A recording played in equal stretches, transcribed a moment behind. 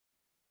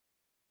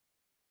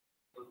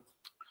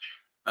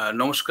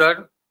নমস্কার।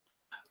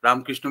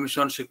 রামকৃষ্ণ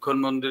মিশন শিক্ষণ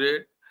মন্দিরের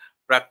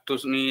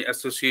প্রাক্তনী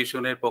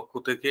অ্যাসোসিয়েশনের পক্ষ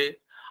থেকে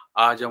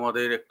আজ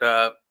আমাদের একটা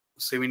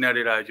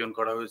সেমিনারের আয়োজন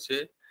করা হয়েছে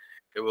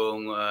এবং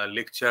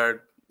লেকচার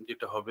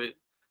যেটা হবে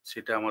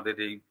সেটা আমাদের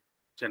এই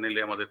চ্যানেলে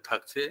আমাদের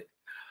থাকছে।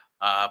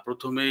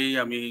 প্রথমেই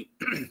আমি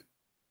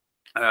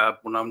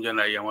প্রণাম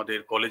জানাই আমাদের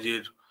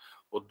কলেজের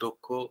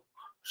অধ্যক্ষ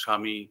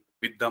স্বামী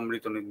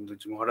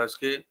বিদ্যামৃতানন্দজি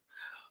মহারাজকে।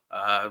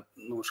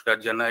 নমস্কার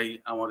জানাই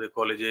আমাদের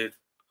কলেজের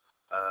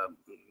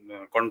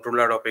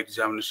কন্ট্রোলার অফ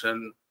এক্সামিনেশন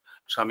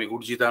স্বামী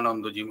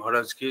উর্জিতানন্দজি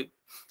মহারাজকে।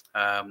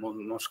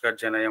 নমস্কার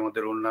জানাই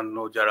আমাদের অন্যান্য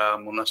যারা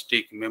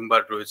মোনাস্টিক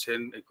মেম্বার রয়েছেন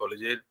এই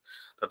কলেজের,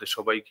 তাদের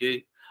সবাইকে,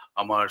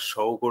 আমার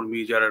সহকর্মী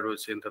যারা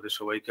রয়েছেন তাদের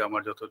সবাইকে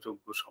আমার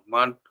যথাযোগ্য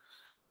সম্মান,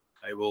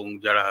 এবং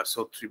যারা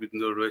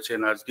ছাত্রবৃন্দ রয়েছেন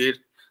আজকের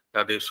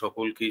তাদের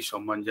সকলকেই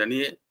সম্মান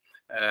জানিয়ে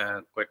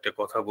কয়েকটা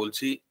কথা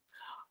বলছি।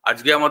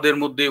 আজকে আমাদের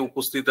মধ্যে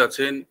উপস্থিত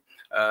আছেন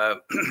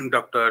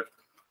ডক্টর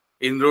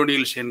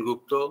ইন্দ্রনীল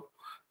সেনগুপ্ত,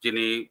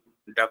 যিনি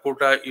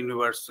ডাকোটা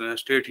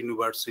স্টেট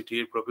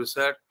ইউনিভার্সিটির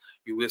প্রফেসর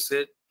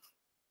ইউএসএ।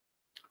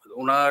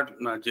 ওনার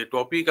যে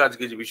টপিক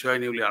আজকে যে বিষয়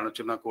নিয়ে উনি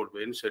আলোচনা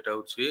করবেন সেটা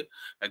হচ্ছে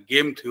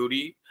game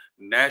theory,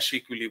 Nash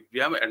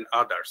equilibrium and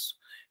others.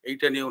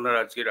 এইটা নিয়ে ওনার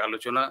আজকের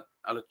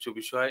আলোচ্য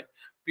বিষয়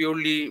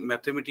পিওরলি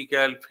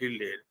ম্যাথমেটিক্যাল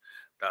ফিল্ডের।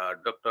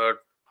 ডক্টর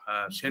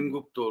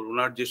সেনগুপ্ত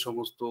ওনার যে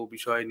সমস্ত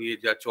বিষয় নিয়ে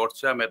যা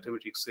চর্চা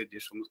ম্যাথমেটিক্সের, যে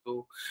সমস্ত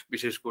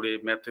বিশেষ করে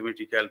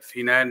mathematical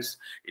finance,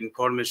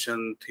 information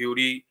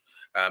theory,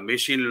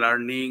 machine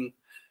learning,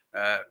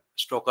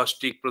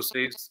 stochastic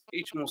process,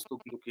 এই সমস্ত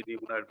গুলোকে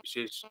নিয়ে ওনার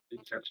বিশেষ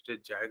ইন্টারেস্টের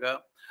জায়গা।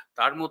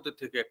 তার মধ্যে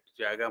থেকে একটা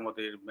জায়গা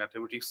আমাদের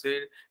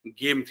ম্যাথমেটিক্সের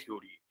গেম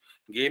থিওরি।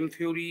 গেম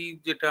থিওরি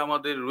যেটা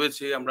আমাদের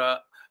রয়েছে, আমরা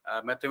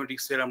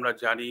ম্যাথমেটিক্সের আমরা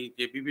জানি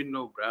যে বিভিন্ন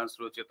ব্রাঞ্চ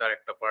রয়েছে, তার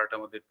একটা পার্ট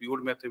আমাদের পিওর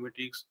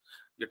ম্যাথমেটিক্স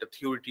যেটা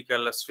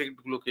থিওরিটিক্যাল অ্যাসপেক্ট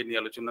গুলোকে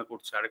নিয়ে আলোচনা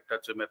করছে, আরেকটা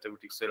হচ্ছে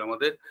ম্যাথমেটিক্সের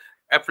আমাদের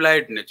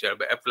অ্যাপ্লাইড নেচার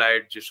বা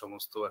অ্যাপ্লাইড যে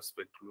সমস্ত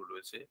অ্যাসপেক্ট গুলো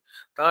রয়েছে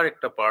তার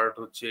একটা পার্ট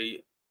হচ্ছে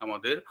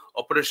আমাদের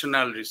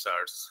অপারেশনাল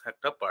রিসার্চ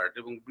একটা পার্ট,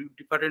 এবং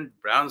ডিফারেন্ট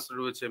ব্রাঞ্চ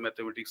রয়েছে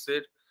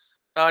ম্যাথমেটিক্সের।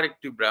 তার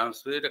একটি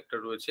ব্রাঞ্চের একটা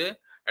রয়েছে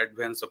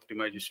অ্যাডভান্স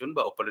অপটিমাইজেশন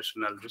বা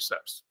অপারেশনাল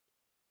রিসার্চ,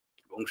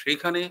 এবং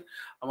সেইখানে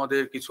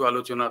আমাদের কিছু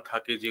আলোচনা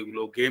থাকে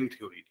যেগুলো গেম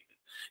থিওরি নিয়ে।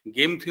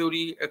 গেম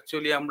থিওরি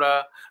অ্যাকচুয়ালি আমরা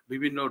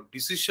বিভিন্ন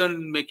ডিসিশন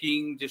মেকিং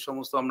যে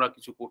সমস্ত আমরা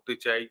কিছু করতে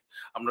চাই,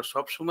 আমরা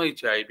সব সময়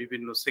চাই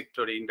বিভিন্ন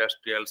সেক্টরে,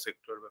 ইন্ডাস্ট্রিয়াল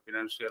সেক্টর বা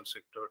ফিনান্সিয়াল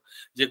সেক্টর,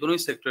 যে কোনো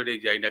সেক্টরে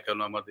যাই না কেন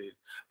আমাদের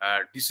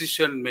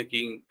ডিসিশন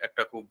মেকিং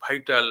একটা খুব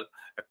ভাইটাল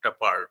একটা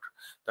পার্ট।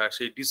 তা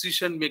সেই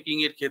ডিসিশন মেকিং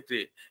এর ক্ষেত্রে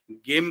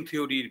গেম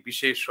থিওরির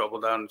বিশেষ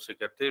অবদান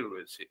সেক্ষেত্রে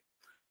রয়েছে।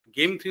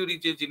 গেম থিওরি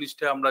যে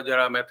জিনিসটা আমরা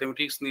যারা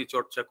ম্যাথমেটিক্স নিয়ে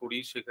চর্চা করি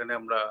সেখানে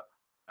আমরা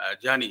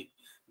জানি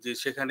যে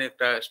সেখানে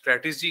একটা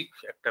স্ট্র্যাটেজিক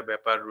একটা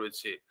ব্যাপার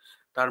রয়েছে,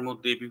 তার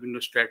মধ্যে বিভিন্ন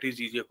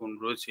স্ট্র্যাটেজি যখন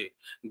রয়েছে,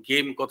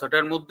 গেম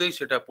কথাটার মধ্যেই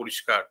সেটা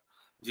পরিষ্কার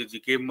যে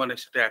গেম মানে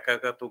সেটা একা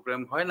একা তো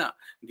গেম হয় না,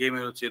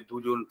 গেমে হচ্ছে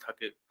দুজন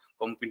থাকে,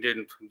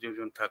 কম্পিটেন্ট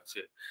দুজন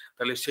থাকছে।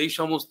 তাহলে সেই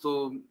সমস্ত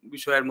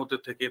বিষয়ের মধ্যে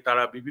থেকে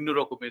তারা বিভিন্ন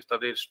রকমের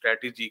তাদের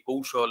স্ট্র্যাটেজি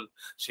কৌশল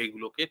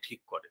সেইগুলোকে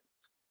ঠিক করে,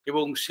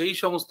 এবং সেই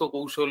সমস্ত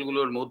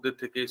কৌশলগুলোর মধ্যে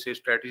থেকে, সেই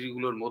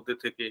স্ট্র্যাটেজিগুলোর মধ্যে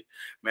থেকে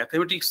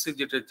ম্যাথমেটিক্সে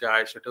যেটা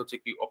যায় সেটা হচ্ছে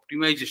কি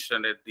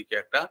অপটিমাইজেশনের দিকে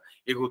একটা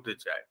এগোতে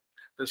চায়।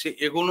 তো সেই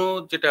এগোনো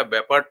যেটা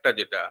ব্যাপারটা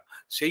যেটা,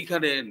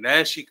 সেইখানে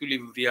ন্যাশ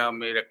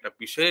ইকুইলিব্রিয়ামের একটা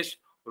বিশেষ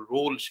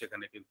রোল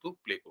সেখানে কিন্তু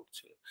প্লে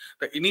করছে।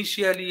 তা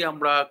ইনিশিয়ালি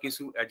আমরা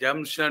কিছু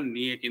অ্যাজাম্পশন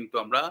নিয়ে কিন্তু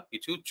আমরা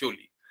কিছু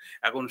চলি।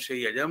 এখন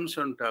সেই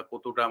অ্যাজাম্পশনটা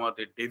কতটা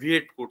আমাদের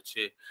ডেভিয়েট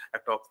করছে,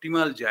 একটা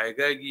অপটিমাল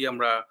জায়গায় গিয়ে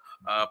আমরা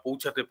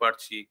পৌঁছাতে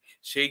পারছি,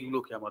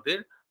 সেইগুলোকে আমাদের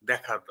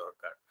দেখার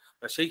দরকার।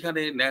 তা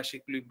সেইখানে ন্যাশ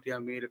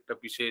ইকুইলিব্রিয়ামের একটা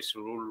বিশেষ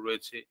রোল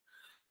রয়েছে।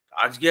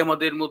 আজকে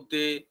আমাদের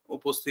মধ্যে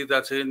উপস্থিত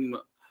আছেন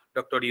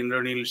ডক্টর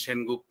ইন্দ্রনীল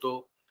সেনগুপ্ত,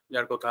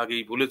 যার কথা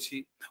আগেই বলেছি।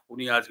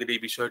 উনি আজকের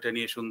এই বিষয়টা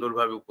নিয়ে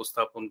সুন্দরভাবে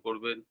উপস্থাপন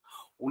করবেন।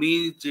 উনি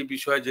যে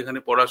বিষয় যেখানে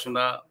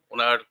পড়াশোনা,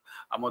 ওনার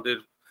আমাদের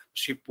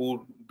শিবপুর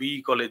বিই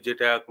কলেজ,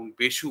 যেটা এখন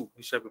বেসু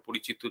হিসাবে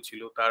পরিচিত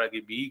ছিল, তার আগে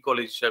বিই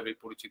কলেজ হিসাবে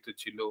পরিচিত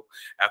ছিল,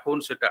 এখন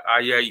সেটা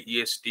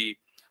আইআইইএসটি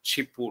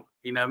শিবপুর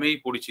এই নামেই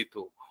পরিচিত।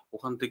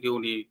 ওখান থেকে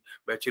উনি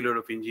ব্যাচেলর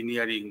অফ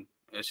ইঞ্জিনিয়ারিং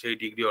সেই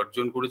ডিগ্রি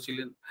অর্জন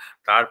করেছিলেন।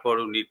 তারপর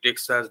উনি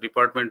Texas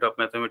department of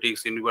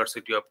mathematics,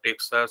 university of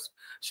Texas,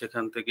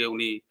 সেখান থেকে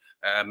উনি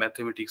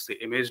ম্যাথমেটিক্সে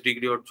এমএস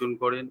ডিগ্রি অর্জন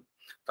করেন।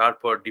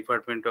 তারপর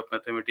department of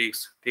mathematics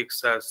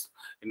Texas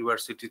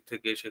university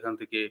থেকে, সেখান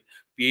থেকে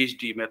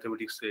পিএইচডি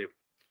ম্যাথমেটিক্সে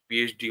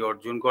পিএইচডি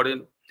অর্জন করেন,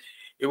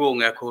 এবং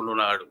এখন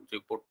ওনার যে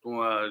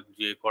বর্তমান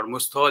যে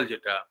কর্মস্থল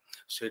যেটা,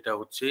 সেটা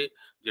হচ্ছে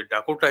যে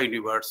ডাকোটা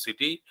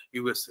ইউনিভার্সিটি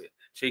ইউএসএ,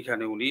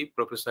 সেইখানে উনি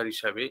প্রফেসর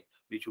হিসাবে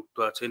নিযুক্ত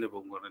আছেন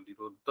এবং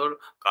নিরন্তর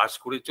কাজ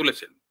করে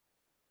চলেছেন।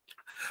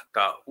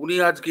 তা উনি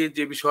আজকে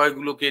যে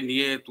বিষয়গুলোকে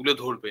নিয়ে তুলে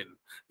ধরবেন,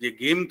 যে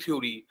গেম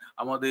থিওরি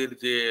আমাদের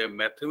যে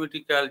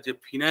ম্যাথমেটিক্যাল যে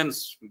ফিন্যান্স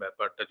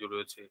ব্যাপারটা যে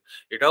রয়েছে,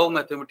 এটাও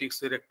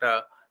ম্যাথমেটিক্সের একটা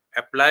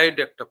অ্যাপ্লাইড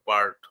একটা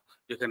পার্ট,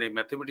 যেখানে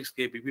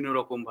ম্যাথমেটিক্সকে বিভিন্ন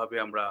রকম ভাবে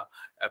আমরা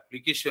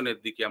অ্যাপ্লিকেশনের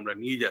দিকে আমরা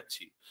নিয়ে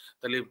যাচ্ছি।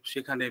 তাহলে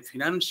সেখানে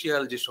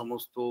ফিনান্সিয়াল যে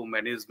সমস্ত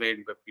ম্যানেজমেন্ট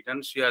বা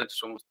ফিনান্সিয়াল যে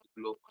সমস্ত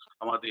গুলো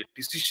আমাদের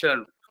ডিসিশন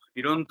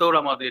নিরন্তর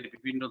আমাদের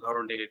বিভিন্ন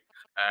ধরনের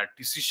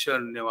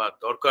ডিসিশন নেওয়া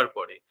দরকার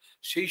পড়ে,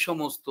 সেই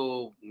সমস্ত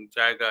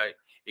জায়গায়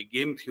এই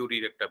গেম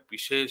থিওরির একটা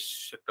বিশেষ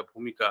একটা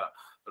ভূমিকা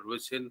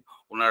রয়েছেন।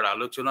 ওনার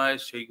আলোচনায়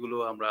সেইগুলো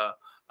আমরা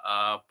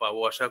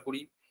পাবো আশা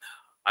করি।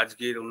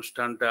 আজকের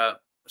অনুষ্ঠানটা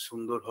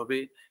সুন্দর হবে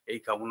এই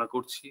কামনা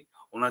করছি।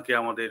 ওনাকে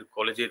আমাদের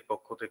কলেজের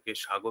পক্ষ থেকে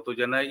স্বাগত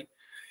জানাই,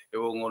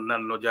 এবং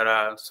অন্যান্য যারা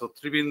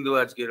শ্রোতৃবৃন্দ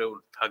আজকে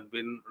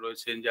থাকবেন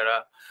রয়েছেন যারা,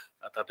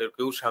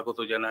 তাদেরকেও স্বাগত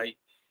জানাই।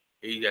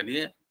 এই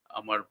জানিয়ে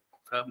আমার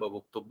কথা বা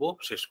বক্তব্য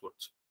শেষ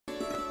করছি।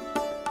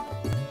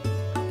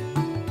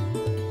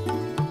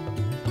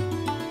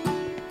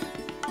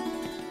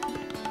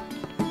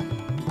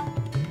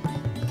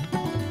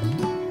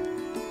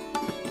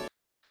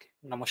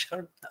 নমস্কার।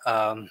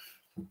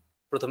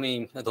 প্রথমেই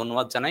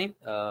ধন্যবাদ জানাই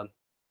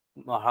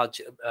মহারাজ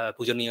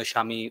পূজনীয়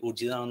স্বামী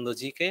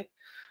উর্জিতানন্দজিকে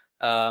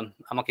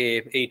আমাকে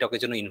এই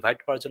টকের জন্য ইনভাইট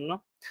করার জন্য।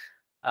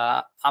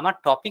 আমার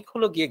টপিক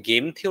হলো গিয়ে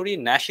game theory,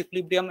 Nash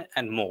equilibrium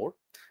and more.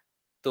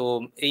 তো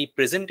এই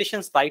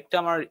প্রেজেন্টেশন স্লাইডটা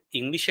আমার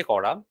ইংলিশে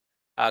করা,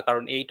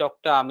 কারণ এই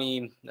টকটা আমি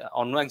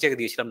অন্য এক জায়গায়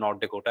দিয়েছিলাম, নর্থ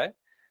ডেকোটায়,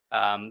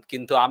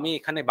 কিন্তু আমি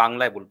এখানে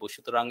বাংলায় বলবো,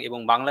 সুতরাং, এবং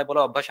বাংলায়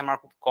বলা অভ্যাস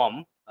আমার খুব কম।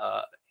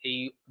 এই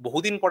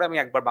বহুদিন পরে আমি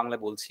একবার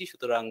বাংলায় বলছি,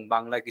 সুতরাং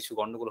বাংলায় কিছু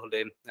গন্ডগোল হলে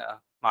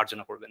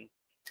মার্জনা করবেন।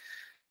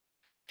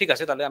 ঠিক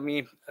আছে, তাহলে আমি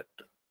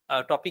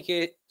টপিকে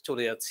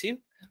চলে যাচ্ছি।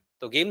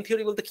 তো গেম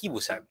থিওরি বলতে কি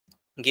বোঝায়?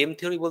 গেম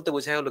থিওরি বলতে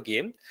বোঝায় হলো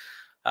গেম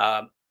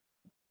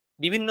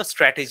বিভিন্ন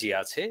স্ট্র্যাটেজি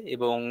আছে,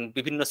 এবং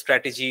বিভিন্ন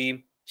স্ট্র্যাটেজি,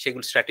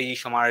 স্ট্র্যাটেজি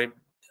সময়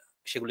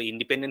সেগুলো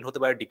ইন্ডিপেন্ডেন্ট হতে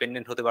পারে,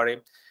 ডিপেন্ডেন্ট হতে পারে।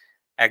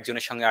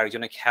 একজনের সঙ্গে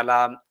আরেকজনের খেলা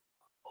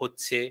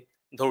হচ্ছে,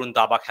 ধরুন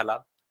দাবা খেলা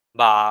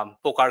বা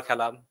পোকার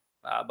খেলা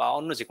বা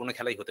অন্য যে কোনো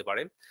খেলাই হতে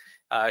পারে।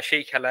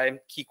 সেই খেলায়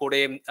কি করে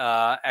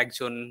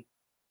একজন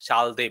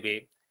চাল দেবে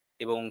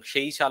এবং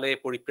সেই চালের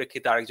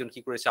পরিপ্রেক্ষিতে আরেকজন কি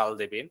করে চাল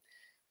দেবে,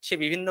 সে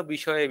বিভিন্ন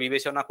বিষয়ে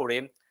বিবেচনা করে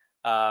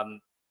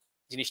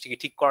জিনিসটিকে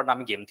ঠিক করার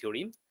নামই গেম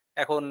থিওরি।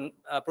 এখন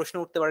প্রশ্ন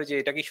উঠতে পারে যে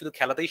এটা কি শুধু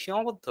খেলাতেই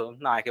সীমাবদ্ধ?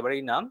 না,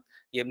 একেবারেই না।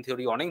 গেম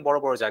থিওরি অনেক বড়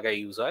বড় জায়গায়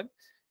ইউজ হয়,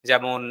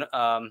 যেমন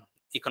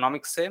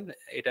ইকোনমিক্সে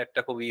এটা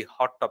একটা খুবই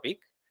হট টপিক,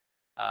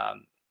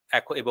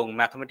 এবং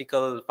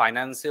ম্যাথমেটিক্যাল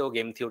ফাইন্যান্সেও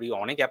গেম থিওরি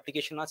অনেক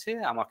অ্যাপ্লিকেশন আছে।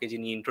 আমাকে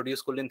যিনি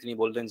ইন্ট্রোডিউস করলেন তিনি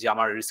বললেন যে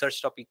আমার রিসার্চ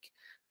টপিক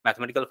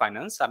ম্যাথমেটিক্যাল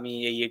ফাইন্যান্স, আমি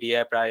এই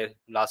এরিয়ায় প্রায়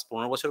লাস্ট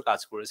 15 বছর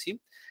কাজ করেছি,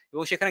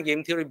 এবং সেখানে গেম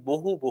থিওরি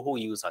বহু বহু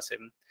ইউজ আছে।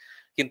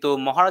 কিন্তু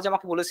মহারাজ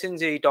আমাকে বলেছেন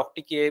যে এই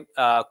টকটিকে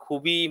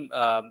খুবই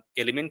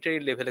এলিমেন্টারি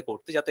লেভেলে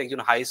করতে, যাতে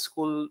একজন হাই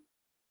স্কুল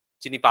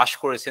যিনি পাশ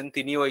করেছেন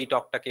তিনিও এই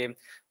টকটাকে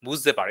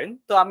বুঝতে পারেন।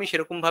 তো আমি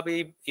সেরকম ভাবেই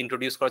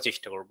ইন্ট্রোডিউস করার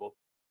চেষ্টা করব।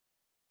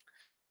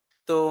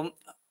 তো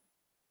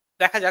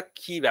দেখা যাক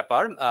কি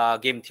ব্যাপার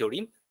গেম থিওরি।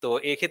 তো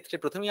এক্ষেত্রে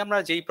প্রথমেই আমরা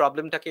যেই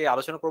প্রবলেমটাকে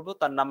আলোচনা করব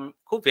তার নাম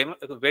খুব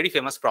ভেরি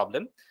ফেমাস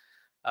প্রবলেম,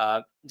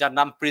 যার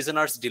নাম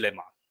প্রিজনার্স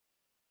ডিলেমা,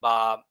 বা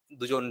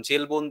দুজন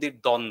জেলবন্দির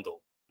দ্বন্দ্ব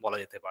বলা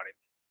যেতে পারে।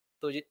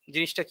 তো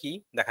জিনিসটা কি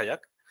দেখা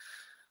যাক।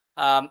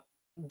 আহ,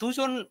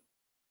 দুজন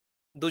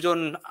দুজন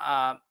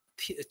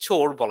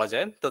চোর বলা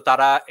যায়, তো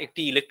তারা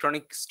একটি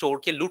ইলেকট্রনিক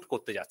স্টোরকে লুট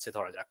করতে যাচ্ছে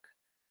ধরা যাক,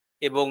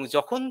 এবং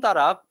যখন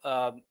তারা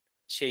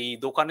সেই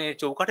দোকানের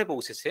চৌকাঠে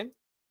পৌঁছেছে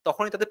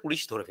তখনই তাদের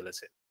পুলিশ ধরে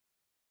ফেলেছে।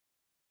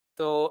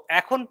 তো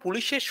এখন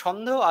পুলিশের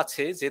সন্দেহ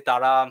আছে যে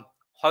তারা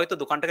হয়তো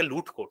দোকানটাকে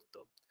লুট করত,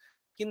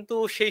 কিন্তু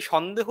সেই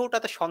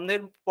সন্দেহটাতে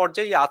সন্দেহের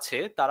পর্যায়ে আছে,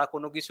 তারা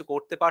কোনো কিছু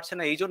করতে পারছে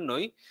না এই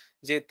জন্যই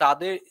যে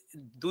তাদের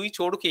দুই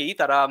চোরকেই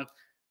তারা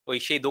ওই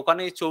সেই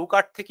দোকানের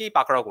চৌকাঠ থেকেই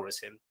পাকড়াও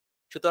করেছে।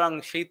 সুতরাং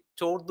সেই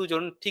চোর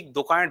দুজন ঠিক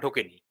দোকানে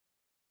ঢোকেনি,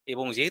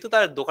 এবং যেহেতু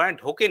তার দোকানে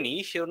ঢোকেনি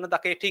সেজন্য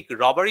তাকে ঠিক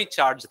রবারি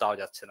চার্জ দেওয়া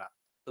যাচ্ছে না।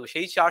 তো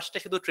সেই চার্জটা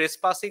শুধু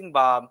ট্রেসপাসিং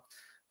বা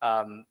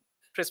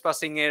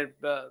ট্রেসপাসিং এর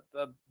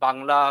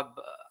বাংলা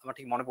আমার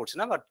ঠিক মনে পড়ছে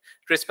না, বাট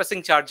ট্রেসপাসিং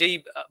চার্জেই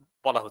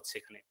বলা হচ্ছে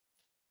এখানে।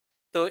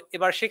 তো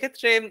এবার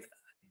সেক্ষেত্রে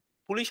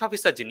পুলিশ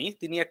অফিসার যিনি,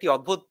 তিনি একটি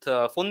অদ্ভুত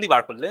ফন্দি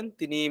বার করলেন।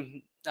 তিনি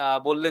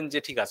বললেন যে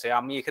ঠিক আছে,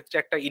 আমি এক্ষেত্রে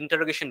একটা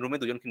ইন্টারোগেশন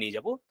রুমে দুজনকে নিয়ে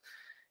যাব।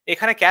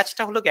 এখানে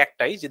ক্যাচটা হলো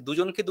একটাই, যে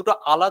দুজনকে দুটো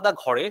আলাদা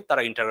ঘরে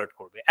তারা ইন্টারোগেট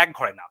করবে, এক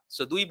ঘরে না।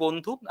 সো দুই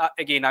বন্ধু,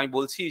 এগেইন আমি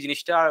বলছি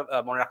জিনিসটা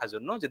মনে রাখার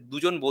জন্য, যে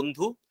দুজন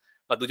বন্ধু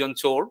বা দুজন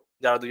চোর,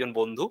 যারা দুজন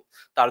বন্ধু,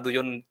 তার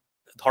দুজন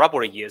ধরা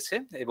পড়ে গিয়েছে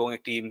এবং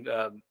একটি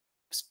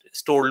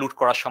স্টোর লুট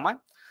করার সময়।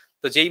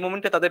 তো যেই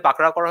মোমেন্টে তাদের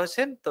পাকড়াও করা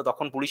হয়েছে, তো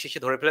তখন পুলিশ এসে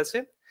ধরে ফেলেছে।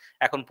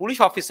 এখন পুলিশ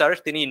অফিসার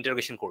তিনি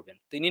ইন্টারোগেশন করবেন।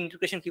 তিনি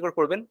ইন্টারোগেশন কি করে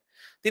করবেন?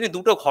 তিনি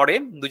দুটো ঘরে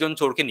দুজন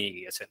চোরকে নিয়ে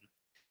গিয়েছেন,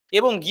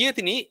 এবং গিয়ে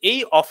তিনি এই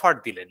অফার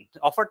দিলেন।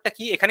 অফারটা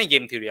কি? এখানেই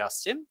গেম থিওরি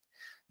আসছে,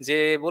 যে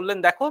বললেন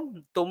দেখো,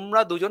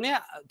 তোমরা দুজনে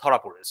ধরা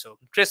পড়েছো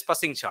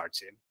ট্রেসপাসিং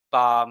চার্জে,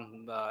 বা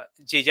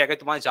যে জায়গায়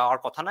তোমার যাওয়ার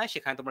কথা নয়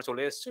সেখানে তোমরা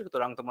চলে এসেছো,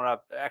 সুতরাং তোমরা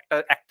একটা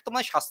একটা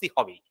তোমার শাস্তি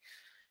হবেই।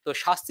 তো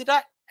শাস্তিটা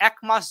 1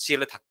 মাস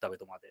জেলে থাকতে হবে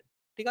তোমাদের,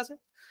 ঠিক আছে?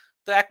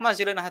 তো 1 মাস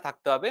জেলে না হয়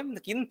থাকতে হবে,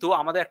 কিন্তু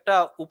আমাদের একটা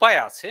উপায়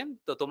আছে।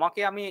 তো তোমাকে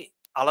আমি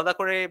আলাদা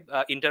করে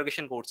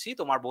ইন্টারোগেশন করছি,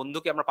 তোমার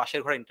বন্ধুকে আমরা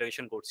পাশের ঘরে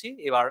ইন্টারোগেশন করছি।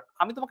 এবার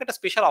আমি তোমাকে একটা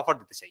স্পেশাল অফার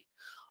দিতে চাই।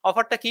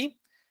 অফারটা কি?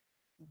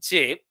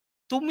 যে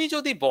তুমি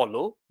যদি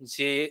বলো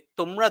যে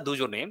তোমরা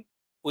দুজনে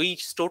ওই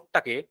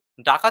স্টোরটাকে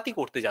ডাকাতি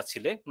করতে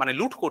যাচ্ছিলে, মানে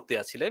লুট করতে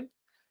যাচ্ছিলে,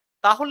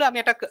 তাহলে আমি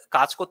একটা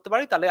কাজ করতে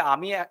পারি, তাহলে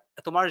আমি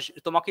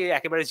তোমাকে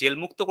একেবারে জেল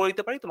মুক্ত করে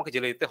দিতে পারি, তোমাকে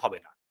জেলে যেতে হবে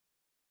না,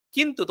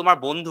 কিন্তু তোমার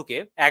বন্ধুকে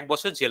 1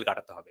 বছর জেল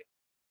কাটাতে হবে।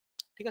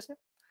 ঠিক আছে?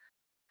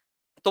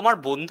 তোমার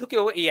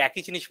বন্ধুকেও এই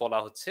একই জিনিস বলা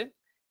হচ্ছে।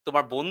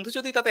 তোমার বন্ধু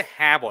যদি তাতে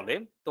হ্যাঁ বলে,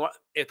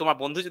 তোমার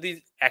বন্ধু যদি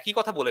একই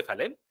কথা বলে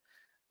ফেলে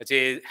যে,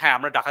 "হ্যাঁ,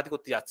 আমরা ডাকাতি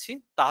করতে যাচ্ছি।"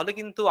 তাহলে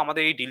কিন্তু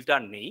আমাদের এই ডিলটা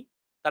আর নেই।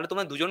 তাহলে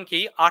তোমাদের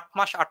দুজনকেই ৮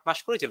 মাস, ৮ মাস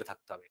করে জেলে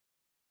থাকতে হবে।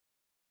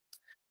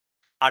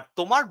 আর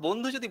তোমার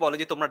বন্ধু যদি বলে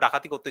যে, "তোমরা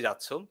ডাকাতি করতে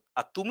যাচ্ছ,"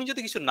 আর তুমি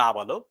যদি কিছু না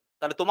বলো,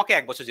 তাহলে তোমাকে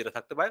 ১ বছর জেলে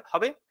থাকতে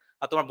হবে।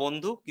 আর তোমার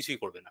বন্ধু কিছুই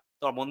করবে না।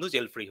 তোমার বন্ধু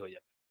জেল ফ্রি হয়ে যাবে।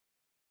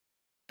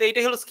 তো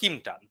এটাই হলো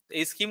স্কিমটা।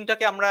 এই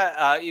স্কিমটাকে আমরা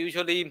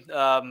ইউজুয়ালি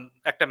আম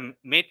একটা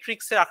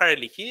মেট্রিক্স এর আকারে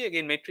লিখি।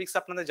 এগেইন মেট্রিক্স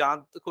আপনাদের জানার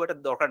তো খুব একটা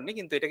দরকার নেই।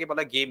 কিন্তু এটাকে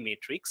বলা হয় গেম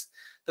মেট্রিক্স।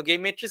 তো গেম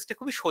মেট্রিক্সটা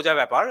খুবই সোজা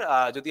ব্যাপার।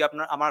 যদি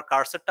আমার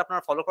কার্সরটা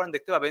আপনারা ফলো করেন,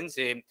 দেখতে পাবেন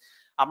যে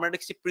আমরা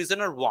লিখছি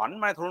প্রিজনার 1,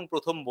 মানে ধরুন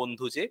 ১ম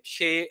বন্ধু যে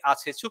সে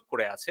আছে, চুপ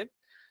করে আছে।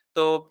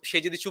 তো সে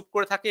যদি চুপ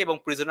করে থাকে এবং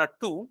প্রিজনার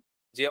 2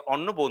 যে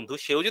অন্য বন্ধু,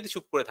 সেও যদি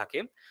চুপ করে থাকে,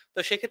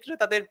 তো সেক্ষেত্রে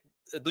তাদের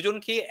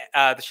দুজনকেই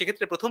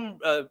সেক্ষেত্রে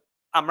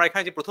আমরা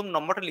এখানে যে ১ম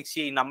নম্বরটা লিখছি,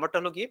 এই নাম্বারটা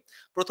হলো গিয়ে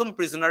 ১ম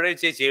প্রিজনারের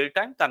যে জেল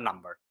টাইম তার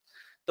নাম্বার।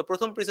 তো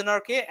 ১ম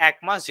প্রিজনারকে ১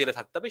 মাস জেলে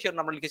থাকতে হবে, সেজন্য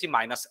আমরা লিখেছি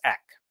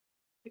 -১।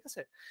 ঠিক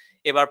আছে?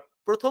 এবার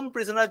 ১ম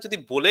প্রিজনার যদি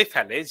বলে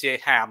ফেলে যে,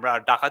 "হ্যাঁ, আমরা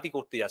ডাকাতি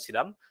করতে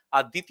যাচ্ছিলাম,"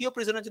 আর ২য়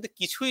প্রিজনার যদি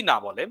কিছুই না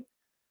বলে,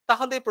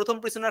 তাহলে ১ম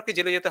প্রিজনারকে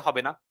জেলে যেতে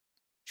হবে না।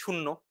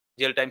 ০,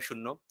 জেল টাইম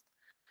 ০।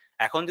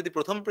 এখন যদি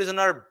 ১ম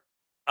প্রিজনার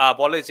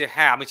বলে যে,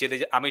 "হ্যাঁ,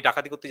 আমি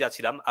ডাকাতি করতে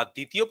যাচ্ছিলাম," আর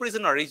 ২য়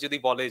প্রিজনারই যদি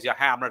বলে যে,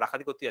 "হ্যাঁ, আমরা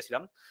ডাকাতি করতে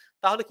যাচ্ছিলাম,"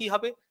 তাহলে কি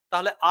হবে?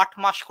 তাহলে ৮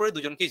 মাস করে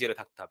দুজনকেই জেলে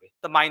থাকতে হবে।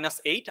 তো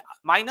 -৮,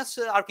 মাইনাস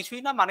আর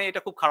কিছুই না, মানে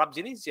এটা খুব খারাপ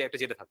জিনিস যে একটা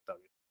জেলে থাকতে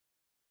হবে।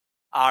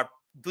 আর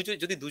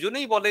যদি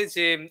দুজনেই বলে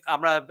যে,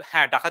 "আমরা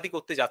হ্যাঁ, ডাকাতি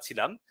করতে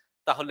যাচ্ছিলাম,"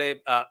 তাহলে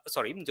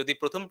সরি, যদি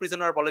 ১ম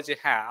প্রিজনার বলে যে,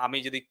 "হ্যাঁ, আমি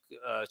যদি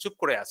চুপ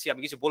করে আছি,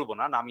 আমি কিছু বলব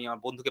না, না আমি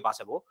আমার বন্ধুকে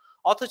বাঁচাবো।"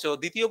 অথচ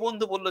 ২য়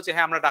বন্ধু বলল যে,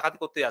 "হ্যাঁ, আমরা ডাকাতি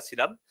করতে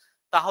যাচ্ছিলাম,"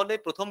 তাহলে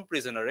 ১ম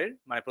প্রিজনারের,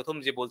 মানে ১ম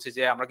যে বলছে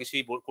যে, "আমরা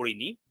কিছুই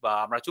করিনি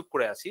বা আমরা চুপ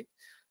করে আছি,"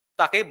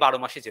 তাকে ১২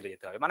 মাসে জেলে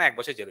যেতে হবে। মানে ১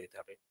 বছর জেলে যেতে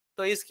হবে।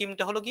 তো এই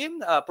স্কিমটা হলো গিয়ে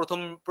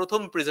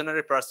 ১ম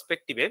প্রিজনারের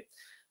পার্সপেক্টিভ এ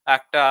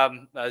একটা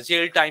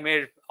জেল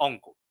টাইমের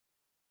অঙ্ক।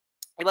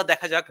 এবার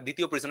দেখা যাক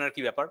 ২য় প্রিজনার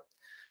কি ব্যাপার।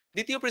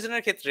 ২য়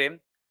প্রিজনের ক্ষেত্রে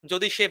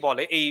যদি সে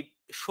বলে এই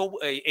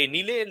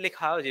নীলে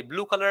লেখা, যে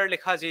ব্লু কালারে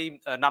লেখা যেই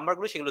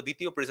নাম্বারগুলো, সেগুলো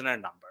 ২য়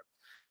প্রিজনারের নাম্বার।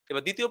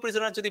 এবার ২য়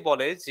প্রিজনার যদি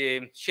বলে যে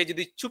সে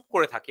যদি চুপ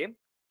করে থাকে,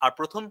 আর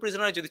 ১ম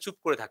প্রিজনার যদি চুপ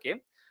করে থাকে,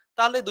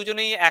 তাহলে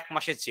দুজনেই ১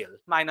 মাসের জেল।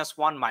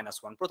 -1, -1।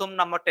 ১ম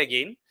নাম্বারটা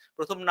এগেইন,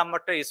 ১ম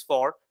নাম্বারটা ইস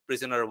for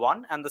prisoner 1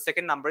 and the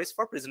second number is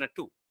for prisoner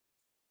 2।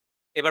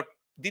 এবার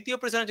 ২য়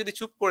প্রিজনার যদি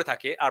চুপ করে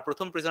থাকে আর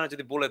 ১ম প্রিজনার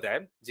যদি বলে দেয়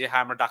যে,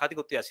 "হ্যাঁ, আমরা ডাকাতি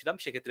করতে যাচ্ছিলাম,"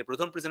 সেক্ষেত্রে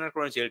 ১ম প্রিজনারের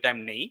কোনো জেল টাইম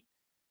নেই।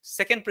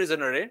 সেকেন্ড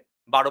প্রিজনারের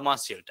 ১২ মাস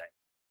জেল টাইম।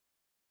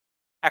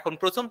 এখন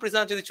 ১ম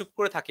প্রিজনার যদি চুপ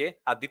করে থাকে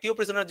আর ২য়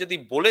প্রিজনার যদি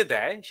বলে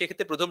দেয়,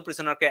 সেক্ষেত্রে ১ম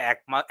প্রিজনারকে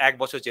 ১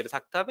 বছর জেলে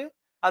থাকতে হবে।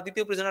 আর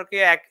 ২য় প্রিজনারকে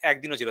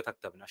একদিনও জেলে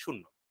থাকতে হবে না,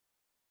 ০।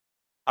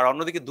 আর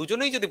অন্যদিকে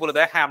দুজনেই যদি বলে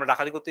দেয়, "হ্যাঁ, আমরা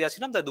ডাকাতি করতে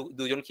যাচ্ছিলাম," তাহলে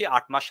দুজনকে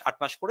 ৮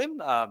 মাস করে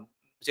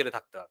জেলে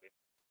থাকতে হবে।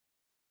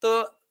 তো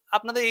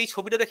আপনাদের এই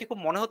ছবিটা দেখে খুব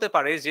মনে হতে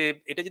পারে যে,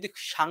 এটা যদি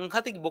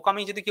সাংঘাতিক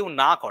বোকামি যদি কেউ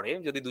না করে,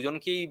 যদি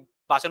দুজনকেই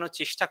বাঁচানোর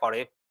চেষ্টা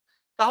করে,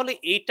 তাহলে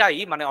এটাই,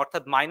 মানে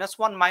অর্থাৎ -1,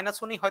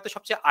 -1ই হয়তো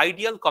সবচেয়ে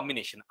আইডিয়াল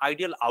কম্বিনেশন,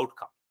 আইডিয়াল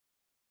আউটকাম।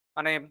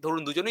 মানে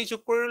ধরুন দুজনেই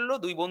চুপ করে রইল,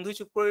 ২ বন্ধুই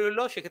চুপ করে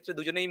রইল। সেক্ষেত্রে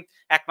দুজনেই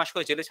 ১ মাস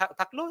করে জেলে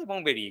থাকলো এবং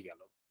বেরিয়ে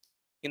গেল।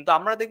 কিন্তু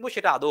আমরা দেখব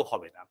সেটা আদৌ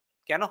হবে না।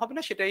 কেন হবে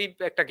না? সেটাই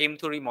একটা গেম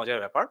থিওরি মজার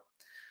ব্যাপার।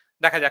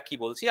 দেখা যাক কি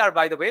বলছি। আর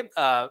বাই দ্য ওয়ে,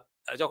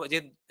 যখন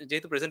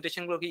যেহেতু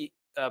প্রেজেন্টেশন গুলো কি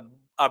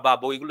বা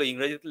বইগুলো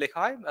ইংরেজিতে লেখা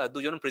হয়,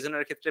 দুজন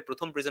প্রিজনারের ক্ষেত্রে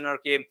 ১ম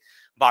প্রিজনারকে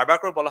বারবার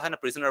করে বলা হয় না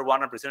প্রিজনার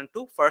 1 আর প্রিজনার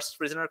 2। ফার্স্ট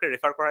প্রিজনারকে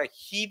রেফার করা হয়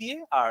হি দিয়ে,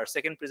 আর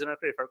সেকেন্ড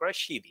প্রিজনারকে রেফার করা হয়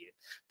শি দিয়ে।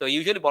 তো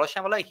ইউজুয়ালি বলার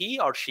সময় বলা হয় হি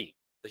অর শি।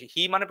 তো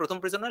হি মানে ১ম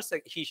প্রিজনার,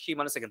 শি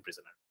মানে সেকেন্ড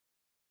প্রিজনার।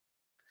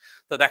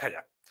 তো দেখা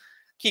যাক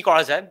কি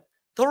করা যায়।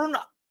 ধরুন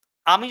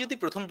আমি যদি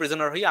 ১ম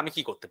প্রিজনার হই, আমি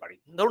কি করতে পারি?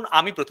 ধরুন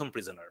আমি ১ম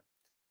প্রিজনার।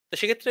 তো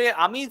সেক্ষেত্রে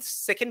আমি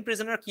সেকেন্ড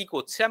প্রিজনার কি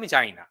করছে আমি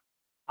জানি না।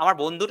 আমার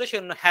বন্ধুটা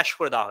সেজন্য হ্যাশ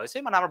করে দেওয়া হয়েছে।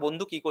 মানে আমার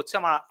বন্ধু কি করছে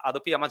আমার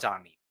আদপি আমার জানা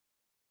নেই।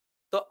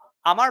 তো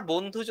আমার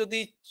বন্ধু যদি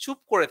চুপ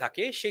করে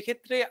থাকে,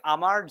 সেক্ষেত্রে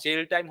আমার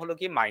জেল টাইম হলো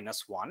গিয়ে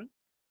 -1।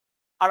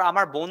 আর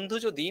আমার বন্ধু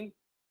যদি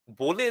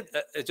বলে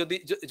আ যদি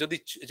য যদি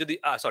যদি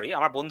সরি,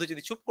 আমার বন্ধু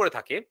যদি চুপ করে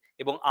থাকে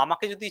এবং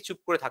আমাকে যদি চুপ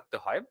করে থাকতে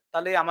হয়,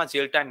 তাহলে আমার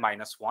জেল টাইম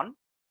 -1।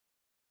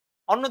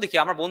 অন্যদিকে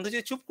আমার বন্ধু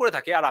যদি চুপ করে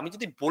থাকে আর আমি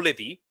যদি বলে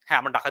দিই, "হ্যাঁ,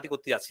 আমরা ডাকাতি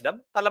করতে যাচ্ছিলাম,"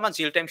 তাহলে আমার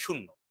জেল টাইম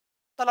 ০।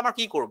 তাহলে আমার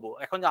কি করব?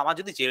 এখন যে আমার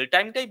যদি জেল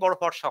টাইমটাই বড়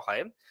ভরসা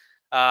হয়,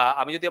 আ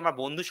আমি যদি আমার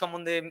বন্ধু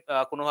সম্বন্ধে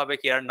কোনভাবে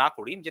কেয়ার না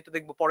করি, যেটা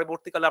দেখব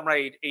পরবর্তীকালে আমরা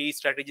এই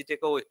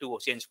স্ট্র্যাটেজিটাকেও একটু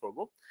চেঞ্জ করব।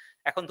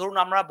 এখন ধরুন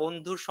আমরা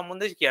বন্ধুর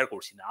সম্বন্ধে কেয়ার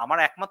করছি না। আমার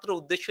একমাত্র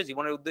উদ্দেশ্য,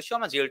 জীবনের উদ্দেশ্য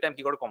আমার জেল টাইম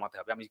কি করে কমাতে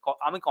হবে।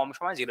 আমি কম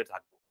সময়ে জেলে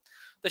থাকব।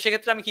 তো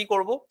সেক্ষেত্রে আমি কি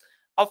করব?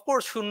 অফ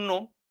কোর্স ০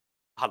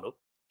 ভালো।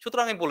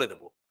 সুতরাং আমি বলে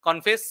দেব।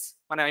 কনফেস,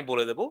 মানে আমি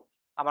বলে দেব।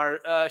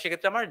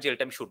 সেক্ষেত্রে আমার জেল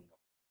টাইম ০।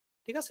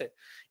 ঠিক আছে?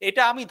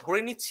 এটা আমি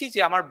ধরে নিচ্ছি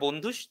যে আমার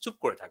বন্ধু চুপ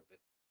করে থাকবে।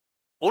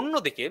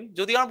 অন্যদিকে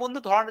যদি আমার বন্ধু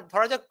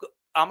ধরা যাক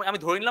আমি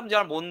ধরে নিলাম যে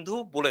আমার বন্ধু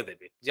বলে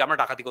দেবে যে আমরা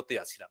ডাকাতি করতে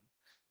যাচ্ছিলাম।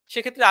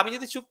 সেক্ষেত্রে আমি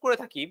যদি চুপ করে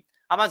থাকি,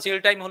 আমার জেল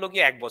টাইম হলো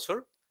গিয়ে ১ বছর।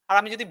 আর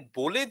আমি যদি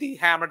বলে দিই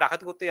হ্যাঁ, আমরা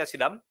ডাকাতি করতে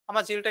যাচ্ছিলাম,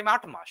 আমার জেল টাইম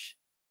 ৮ মাস।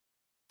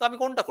 তো আমি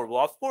কোনটা করব?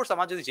 অফকোর্স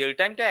আমার যদি জেল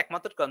টাইমটা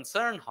একমাত্র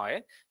কনসার্ন হয়,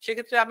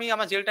 সেক্ষেত্রে আমি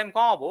আমার জেল টাইম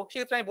কমাবো,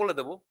 সেক্ষেত্রে আমি বলে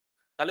দেব।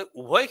 তাহলে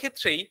উভয়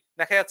ক্ষেত্রেই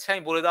দেখা যাচ্ছে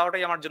আমি বলে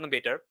দেওয়াটাই আমার জন্য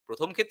বেটার।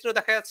 ১ম ক্ষেত্রেও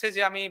দেখা যাচ্ছে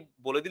যে আমি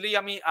বলে দিলেই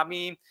আমি আমি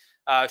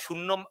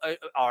শূন্য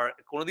আর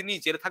কোনদিনই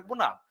জেলে থাকবো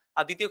না।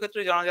 আর ২য়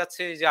ক্ষেত্রে জানা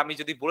যাচ্ছে যে আমি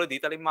যদি বলে দিই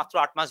তাহলে আমি মাত্র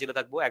 ৮ মাস জেলে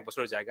থাকবো ১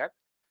 বছরের জায়গায়।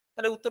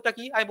 তাহলে উত্তরটা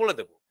কি? আমি বলে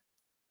দেব।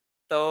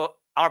 তো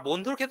আমার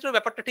বন্ধুর ক্ষেত্রেও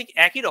ব্যাপারটা ঠিক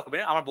একই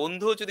রকমের। আমার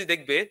বন্ধুও যদি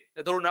দেখবে,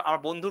 ধরুন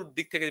আমার বন্ধুর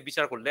দিক থেকে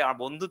বিচার করলে আমার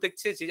বন্ধু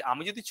দেখছে যে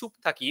আমি যদি চুপ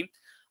থাকি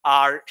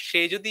আর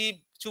সে যদি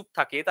চুপ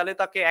থাকে তাহলে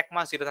তাকে ১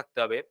 মাস জেলে থাকতে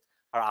হবে।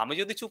 আর আমি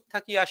যদি চুপ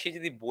থাকি আর সে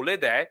যদি বলে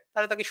দেয়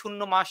তাহলে তাকে ০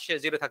 মাস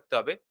জেলে থাকতে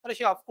হবে। তাহলে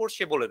সে অফকোর্স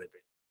সে বলে দেবে।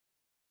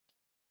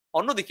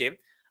 অন্যদিকে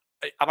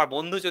আমার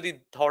বন্ধু যদি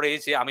ধরে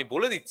যে আমি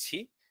বলে দিচ্ছি,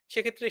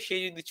 সেক্ষেত্রে সে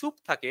যদি চুপ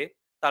থাকে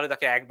তাহলে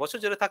তাকে ১ বছর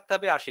জেলে থাকতে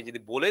হবে। আর সে যদি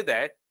বলে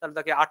দেয় তাহলে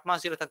তাকে ৮ মাস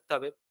জেলে থাকতে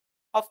হবে।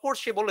 অফকোর্স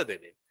সে বলে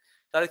দেবে।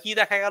 তাহলে কি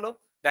দেখা গেল?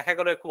 দেখা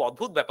গেল খুব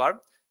অদ্ভুত ব্যাপার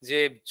যে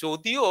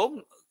যদিও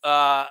আ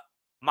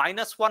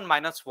 -1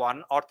 -1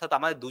 অর্থাৎ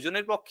আমাদের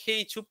দুজনের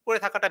পক্ষেই চুপ করে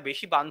থাকাটা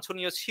বেশি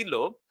বাঞ্ছনীয় ছিল।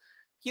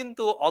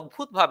 কিন্তু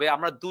অদ্ভুতভাবে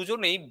আমরা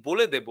দুজনেই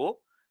বলে দেব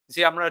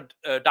যে আমরা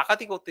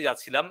ডাকাতি করতে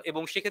যাচ্ছিলাম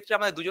এবং সেক্ষেত্রে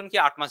আমাদের দুজনকে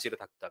 ৮ মাস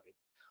জেলে থাকতে হবে।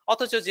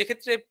 অথচ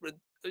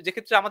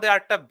যেক্ষেত্রে আমাদের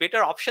আরেকটা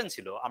বেটার অপশন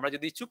ছিল। আমরা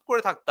যদি চুপ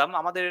করে থাকতাম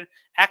আমাদের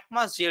 ১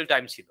 মাস জেল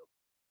টাইম ছিল।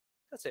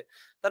 ঠিক আছে?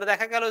 তাহলে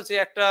দেখা গেল যে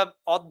একটা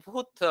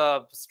অদ্ভুত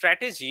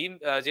স্ট্র্যাটেজি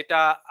যেটা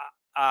আ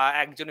আ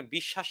একজনের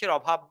বিশ্বাসের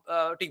অভাব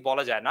ঠিক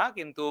বলা যায় না।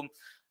 কিন্তু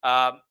আ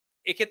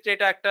এক্ষেত্রে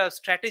এটা একটা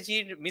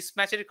স্ট্র্যাটেজির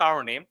মিসম্যাচ এর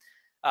কারণে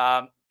আ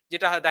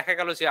যেটা দেখা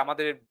গেল যে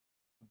আমাদের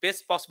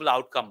বেস্ট পসিবল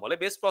আউটকাম বলে।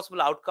 Best possible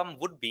outcome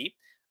would be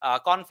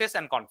confess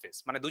and confess.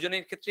 মানে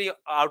দুজনের ক্ষেত্রেই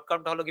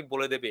আউটকামটা হলো কি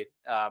বলে দেবে।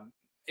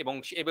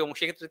 এবং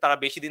সেক্ষেত্রে তারা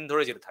বেশি দিন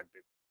ধরে জেলে থাকবে।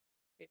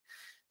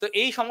 তো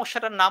এই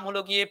সমস্যাটার নাম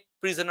হলো গিয়ে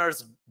প্রিজনার্স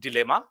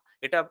ডিলেমা।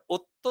 এটা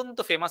অত্যন্ত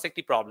ফেমাস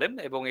একটি প্রবলেম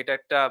এবং এটা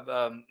একটা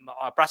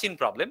প্রাচীন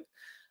প্রবলেম।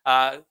 আ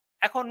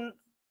এখন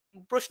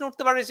প্রশ্ন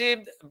উঠতে পারে যে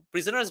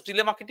প্রিজনার্স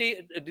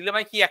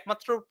ডিলেমায় কি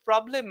একমাত্র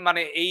প্রবলেম?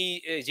 মানে এই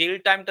জেল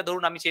টাইমটা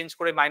ধরুন আমি চেঞ্জ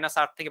করে -৮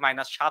 থেকে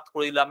 -৭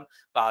 করে দিলাম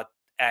বা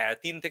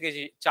 ৩ থেকে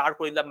 ৪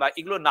 করে দিলাম বা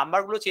এগুলো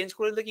নাম্বারগুলো চেঞ্জ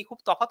করে দিলে কি খুব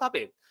তফাৎ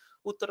হবে?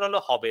 উত্তরটা হলো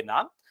হবে না।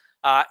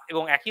 আ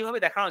এবং একইভাবে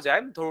দেখানো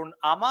যায় ধরুন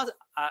আমার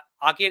আ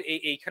আগের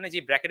এইখানে যে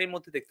ব্র্যাকেটের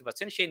মধ্যে দেখতে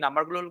পাচ্ছেন সেই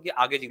নাম্বারগুলো হলো গিয়ে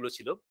আগে যেগুলো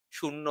ছিল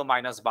 ০,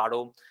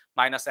 -১২,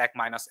 -১,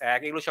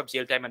 -১ এগুলো সব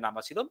জেল টাইমের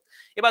নাম্বার ছিল।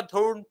 এবার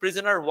ধরুন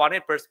প্রিজনার 1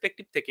 এর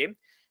পার্সপেক্টিভ থেকে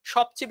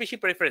সবচেয়ে বেশি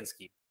প্রেফারেন্স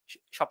কি?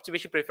 সবচেয়ে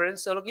বেশি প্রেফারেন্স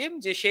হলো গিয়ে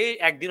যে সে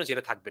একদিনও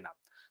জেলে থাকবে না।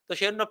 তো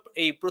সেজন্য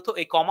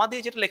এই কমা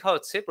দিয়ে যেটা লেখা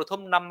হচ্ছে ১ম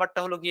নাম্বারটা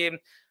হলো গিয়ে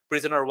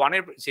প্রিজনার 1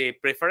 এর যে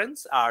প্রেফারেন্স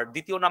আর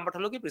 ২য় নাম্বারটা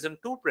হলো গিয়ে প্রিজনার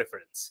 2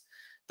 প্রেফারেন্স।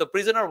 তো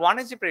প্রিজনার 1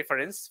 এর যে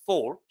প্রেফারেন্স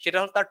 4 সেটা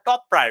হলো তার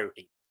টপ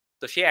প্রায়োরিটি।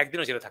 তো সে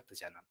একদিনও জেলে থাকতে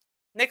চায় না।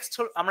 নেক্সট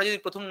আমরা যদি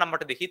 ১ম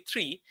নাম্বারটা দেখি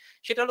 ৩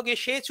 সেটা হলো গিয়ে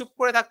সে চুপ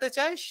করে থাকতে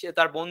চায়, সে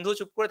তার বন্ধু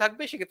চুপ করে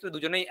থাকবে। সেক্ষেত্রে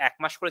দুজনেই ১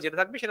 মাস করে জেলে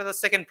থাকবে। সেটা তার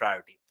 2nd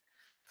প্রায়োরিটি।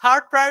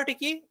 থার্ড প্রায়োরিটি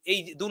কি? এই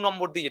 ২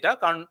 নম্বর দিয়ে যেটা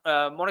কারণ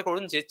মনে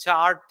করুন যে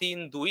 ৪, ৩,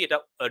 ২ এটা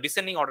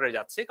ডিসেন্ডিং অর্ডারে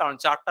যাচ্ছে। কারণ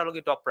 ৪ টা হলো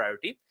গিয়ে টপ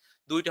প্রায়োরিটি।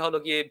 ২ টা হলো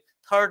গিয়ে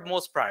থার্ড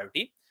মোস্ট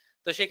প্রায়োরিটি।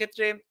 তো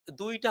সেক্ষেত্রে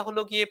 ২ টা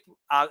হলো গিয়ে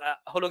আ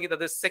আ হলো গিয়ে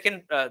তাদের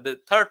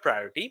থার্ড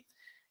প্রায়োরিটি।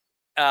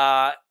 আ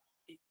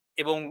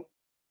এবং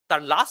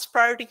তার লাস্ট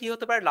প্রায়োরিটি কি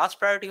হতে পারে? লাস্ট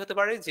প্রায়োরিটি হতে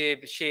পারে যে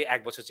সে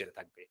 ১ বছর জেলে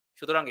থাকবে।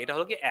 সুতরাং এটা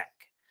হলো গিয়ে ১।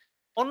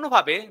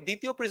 অন্যভাবে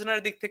 ২য়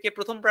প্রিজনারের দিক থেকে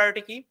 ১ম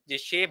প্রায়োরিটি কি? যে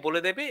সে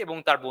বলে দেবে এবং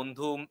তার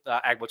বন্ধু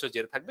 ১ বছর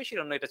জেলে থাকবে।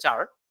 সেজন্য এটা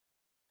 ৪।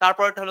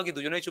 তারপরেরটা হলো কি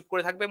দুজনেই চুপ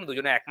করে থাকবে এবং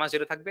দুজনে ১ মাস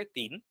জেলে থাকবে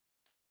 ৩।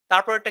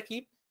 তারপরেরটা কি?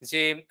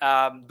 যে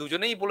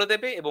দুজনেই বলে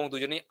দেবে এবং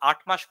দুজনেই ৮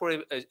 মাস করে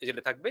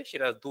জেলে থাকবে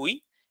সেটা ২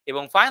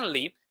 এবং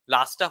ফাইনালি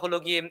লাস্টটা হলো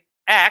গিয়ে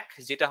 ১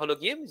 যেটা হলো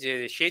গিয়ে যে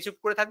সে চুপ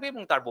করে থাকবে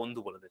এবং তার বন্ধু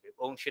বলে দেবে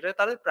এবং সেটা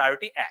তাদের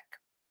প্রায়োরিটি ১।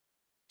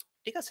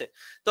 ঠিক আছে?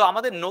 তো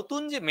আমাদের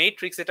নতুন যে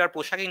মেট্রিক্স এটার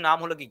পোশাকি নাম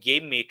হলো কি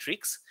গেম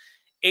মেট্রিক্স।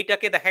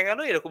 এইটাকে দেখা গেল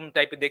এরকম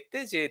টাইপের দেখতে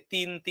যে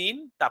 ৩-৩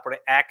 তারপরে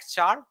 ১-৪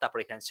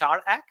 তারপরে এখানে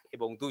 ৪-১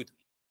 এবং ২-২।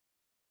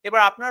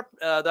 এবার আপনার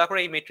দয়া করে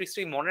এই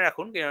মেট্রিক্সটি মনে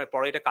রাখুন।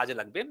 পরে এটা কাজে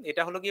লাগবে।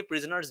 এটা হলো গিয়ে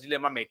প্রিজনার্স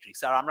ডিলেমা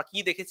মেট্রিক্স। আর আমরা কি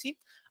দেখেছি?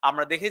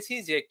 আমরা দেখেছি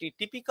যে একটি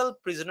টিপিক্যাল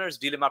প্রিজনার্স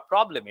ডিলেমা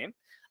প্রবলেমে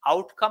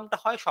আউটকামটা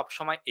হয়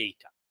সবসময়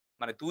এইটা।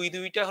 মানে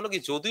 ২-২ টা হলো কি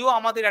যদিও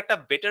আমাদের একটা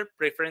বেটার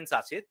প্রেফারেন্স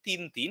আছে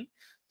 ৩-৩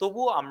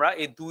 তবুও আমরা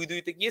এই ২-২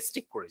 তে গিয়ে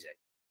স্টিক করে যাই।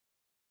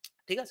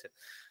 ঠিক আছে?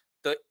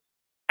 তো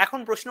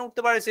এখন প্রশ্ন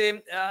উঠতে পারে যে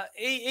আ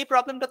এই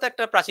প্রবলেমটা তো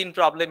একটা প্রাচীন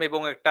প্রবলেম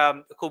এবং একটা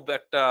খুব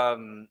একটা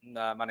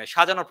মানে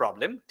সাজানো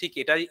প্রবলেম। ঠিক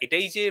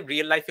এটাই যে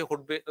রিয়াল লাইফ এ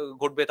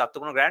ঘটবে তার তো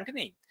কোনো গ্যারান্টি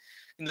নেই।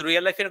 কিন্তু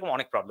রিয়াল লাইফ এ এরকম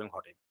অনেক প্রবলেম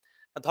ঘটে।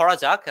 ধরা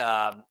যাক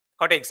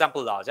কয়েকটা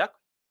এক্সাম্পল দেওয়া যাক।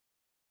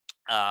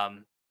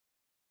 আম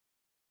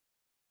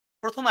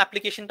 ১ম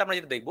অ্যাপ্লিকেশনটা আমরা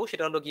যেটা দেখব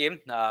সেটা হলো গিয়ে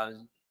আ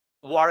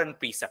ওয়ার অ্যান্ড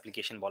পিস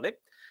অ্যাপ্লিকেশন বলে।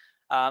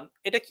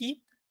 এটা কি?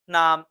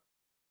 না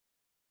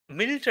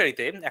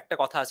মিলিটারিতে একটা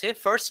কথা আছে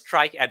ফার্স্ট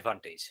স্ট্রাইক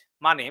অ্যাডভান্টেজ।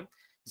 মানে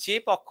যে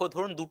পক্ষ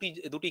ধরুন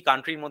দুটি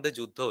কান্ট্রির মধ্যে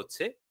যুদ্ধ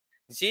হচ্ছে,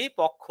 যে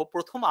পক্ষ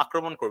প্রথম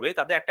আক্রমণ করবে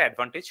তাদের একটা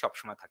অ্যাডভান্টেজ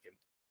সবসময় থাকে।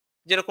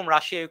 যেরকম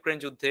রাশিয়া ইউক্রেন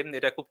যুদ্ধে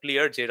এটা খুব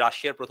ক্লিয়ার যে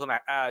রাশিয়ার প্রথম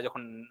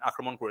যখন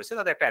আক্রমণ করেছে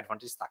তাদের একটা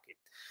অ্যাডভান্টেজ থাকে।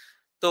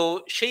 তো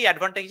সেই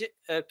অ্যাডভান্টেজ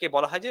কে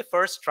বলা হয় যে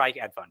ফার্স্ট স্ট্রাইক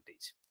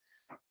অ্যাডভান্টেজ।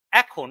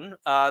 এখন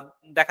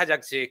দেখা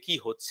যাক যে কি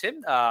হচ্ছে।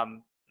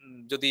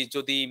 যদি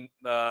যদি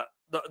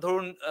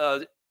ধরুন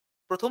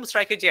প্রথম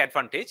স্ট্রাইকের যে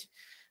অ্যাডভান্টেজ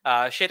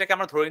সেটাকে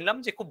আমরা ধরে নিলাম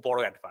যে খুব বড়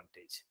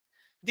অ্যাডভান্টেজ।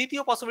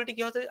 দ্বিতীয় পসিবিলিটি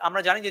কি হতে,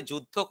 আমরা জানি যে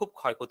যুদ্ধ খুব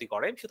ক্ষয়ক্ষতি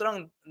করে, সুতরাং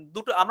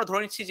দুটো আমরা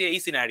ধরে নিচ্ছি যে এই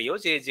সিনারিও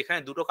যে যেখানে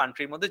দুটো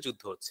কান্ট্রির মধ্যে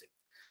যুদ্ধ হচ্ছে।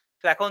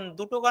 তো এখন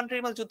দুটো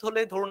কান্ট্রির মধ্যে যুদ্ধ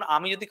হলে ধরুন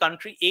আমি যদি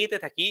কান্ট্রি এ তে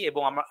থাকি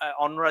এবং আমার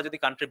অন্যরা যদি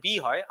কান্ট্রি বি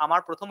হয়,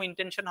 আমার প্রথম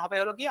ইন্টেনশন হবে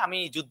হলো কি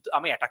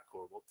আমি অ্যাটাক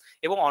করব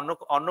এবং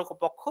অন্য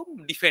পক্ষ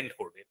ডিফেন্ড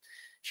করবে।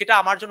 সেটা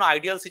আমার জন্য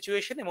আইডিয়াল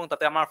সিচুয়েশন এবং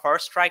তাতে আমার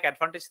ফার্স্ট স্ট্রাইক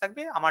অ্যাডভান্টেজ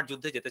থাকবে, আমার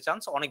যুদ্ধে যেতে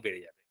চান্স অনেক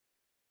বেড়ে যাবে।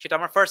 সেটা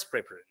আমার ফার্স্ট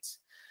প্রেফারেন্স।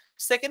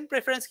 সেকেন্ড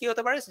প্রেফারেন্স কি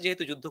হতে পারে,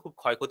 যেহেতু যুদ্ধ খুব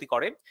ক্ষয়ক্ষতি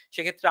করে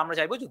সেক্ষেত্রে আমরা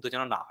চাইবো যুদ্ধ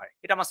যেন না হয়,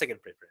 এটা আমার সেকেন্ড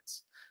প্রেফারেন্স।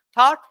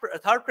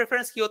 থার্ড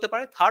প্রেফারেন্স কি হতে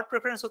পারে, থার্ড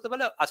প্রেফারেন্স হতে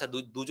পারে আচ্ছা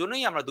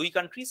দুজনেই আমরা দুই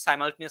কান্ট্রি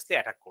সাইমালটেনিয়াসলি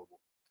অ্যাটাক করব,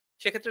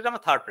 সেক্ষেত্রে এটা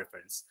আমার থার্ড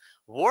প্রেফারেন্স।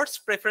 ওয়ার্স্ট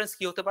প্রেফারেন্স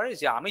কি হতে পারে,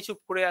 যে আমি চুপ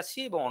করে আছি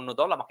এবং অন্য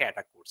দল আমাকে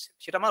অ্যাটাক করছে,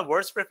 সেটা আমার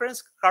ওয়ার্স্ট প্রেফারেন্স।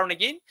 কারণ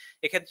এগেইন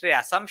এক্ষেত্রে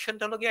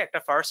অ্যাসাম্পশনটা হলো গিয়ে একটা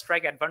ফার্স্ট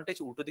স্ট্রাইক অ্যাডভান্টেজ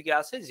উল্টো দিকে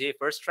আছে, যে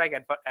ফার্স্ট স্ট্রাইক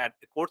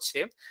করছে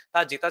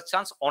তার জেতার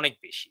চান্স অনেক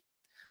বেশি।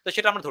 তো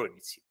সেটা আমরা ধরে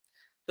নিচ্ছি।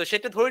 তো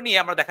সেটা ধরে নিয়ে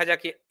আমরা দেখা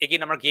যাক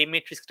এগেইন আমরা গেম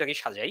ম্যাট্রিক্সটাকে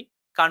সাজাই।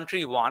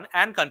 Country 1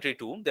 and country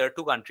 2, there R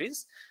two countries.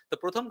 তো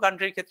প্রথম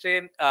কান্ট্রির ক্ষেত্রে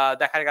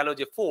দেখা গেল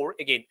যে 4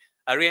 এগেইন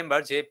রিমেম্বার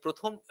যে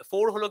প্রথম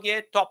 4 হলো গিয়ে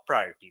টপ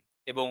প্রায়োরিটি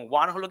এবং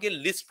 1 হলো গিয়ে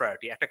লিস্ট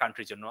প্রায়োরিটি একটা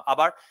কান্ট্রির জন্য।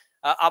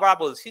 আবার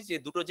বলছি যে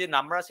দুটো যে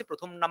নাম্বার আছে,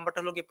 প্রথম নাম্বারটা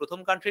হলো গিয়ে প্রথম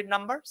কান্ট্রির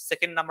নাম্বার,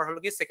 সেকেন্ড নাম্বার হলো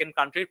গিয়ে সেকেন্ড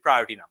কান্ট্রির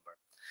প্রায়োরিটি নাম্বার।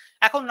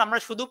 এখন আমরা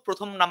শুধু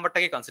প্রথম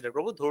নাম্বারটাকে কনসিডার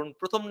করব। ধরুন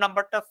প্রথম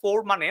নাম্বারটা 4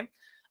 মানে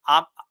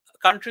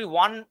কান্ট্রি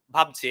 1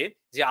 ভাবছে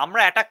যে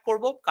আমরা অ্যাটাক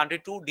করব, কান্ট্রি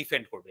 2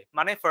 ডিফেন্ড করবে,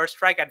 মানে ফার্স্ট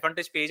স্ট্রাইক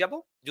অ্যাডভান্টেজ পেয়ে যাব,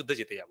 যুদ্ধে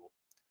জিতে যাব।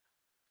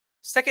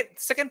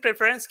 সেকেন্ড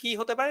প্রেফারেন্স কি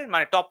হতে পারে,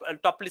 মানে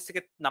টপ লিস্ট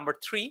থেকে নাম্বার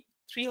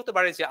 3 হতে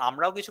পারে যে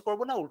আমরাও কিছু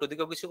করব না, উল্টো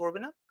দিকেও কিছু করবে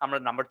না, আমরা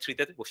নাম্বার 3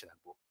 তে বসে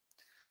থাকবো।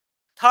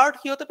 থার্ড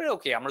কি হতে পারে,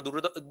 ওকে আমরা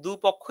দু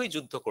পক্ষই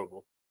যুদ্ধ করব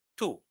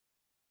 2।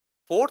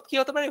 ফোর্থ কি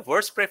হতে পারে,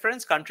 ওয়ার্স্ট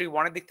প্রেফারেন্স কান্ট্রি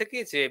 1 এর দিক থেকে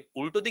যে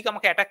উল্টো দিক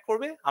আমাকে অ্যাটাক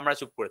করবে, আমরা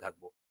চুপ করে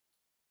থাকবো,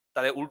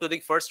 তাদের উল্টো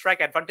দিক ফার্স্ট স্ট্রাইক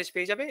অ্যাডভান্টেজ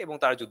পেয়ে যাবে এবং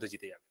তারা যুদ্ধে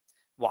জিতে যাবে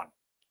 1।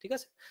 ঠিক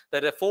আছে,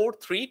 তাহলে 4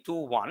 3 2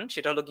 1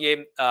 সেটা হলো গিয়ে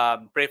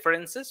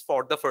preferences for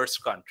the first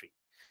country.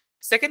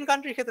 Second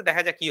কান্ট্রির ক্ষেত্রে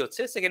দেখা যাক কি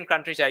হচ্ছে। সেকেন্ড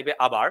কান্ট্রি চাইবে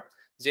আবার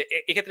যে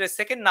এক্ষেত্রে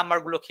সেকেন্ড নাম্বার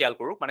গুলো খেয়াল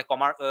করুক, মানে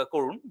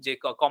করুন যে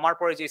কমার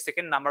পরে যে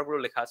সেকেন্ড নাম্বার গুলো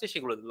লেখা আছে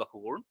সেগুলো লক্ষ্য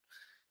করুন।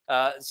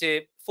 যে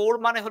 4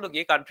 মানে হলো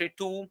গিয়ে কান্ট্রি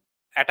 2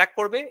 অ্যাটাক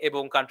করবে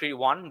এবং কান্ট্রি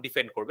 1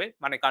 ডিফেন্ড করবে,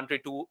 মানে কান্ট্রি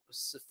 2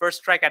 ফার্স্ট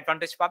স্ট্রাইক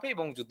অ্যাডভান্টেজ পাবে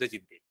এবং যুদ্ধে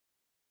জিতবে।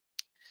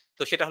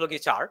 তো সেটা হলো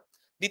গিয়ে 4।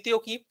 দ্বিতীয়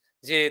কি,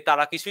 যে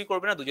তারা কিছুই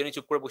করবে না, দুজনেই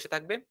চুপ করে বসে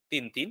থাকবে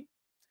 3 3।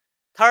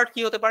 থার্ড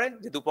কি হতে পারে,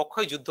 যে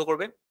দুপক্ষই যুদ্ধ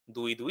করবে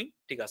 2 2।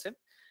 ঠিক আছে,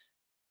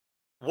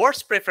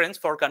 worst preference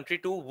for country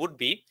 2 would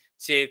be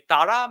যে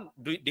তারা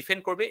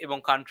ডিফেন্ড করবে এবং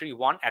কান্ট্রি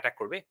 1 অ্যাটাক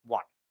করবে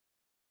 1।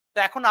 তো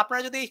এখন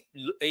আপনারা যদি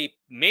এই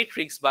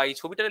মেট্রিক্স বা এই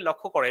ছবিটা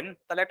লক্ষ্য করেন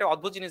তাহলে একটা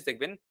অদ্ভুত জিনিস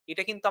দেখবেন।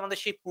 এটা কিন্তু আমাদের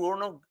সেই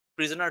পুরনো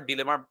প্রিজনার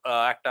ডিলেমার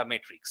একটা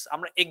মেট্রিক্স।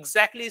 আমরা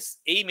এক্স্যাক্টলি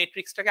এই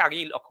মেট্রিক্সটাকে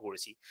আগেই লক্ষ্য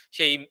করেছি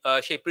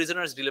সেই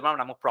প্রিজনার্স ডিলেমা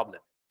নামক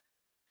প্রবলেম।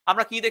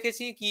 আমরা কি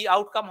দেখেছি, কি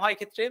আউটকাম হয়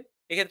এক্ষেত্রে?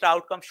 এক্ষেত্রে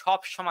আউটকাম সব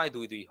সময়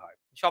 2 2 হয়,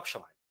 সব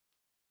সময়।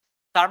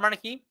 তার মানে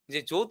কি, যে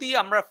যদি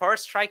আমরা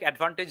ফার্স্ট স্ট্রাইক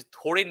অ্যাডভান্টেজ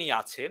ধরে নিয়ে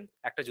আছে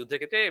একটা যুদ্ধের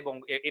ক্ষেত্রে, এবং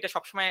এটা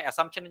সবসময়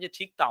অ্যাসাম্পশন যে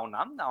ঠিক তাও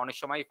না, অনেক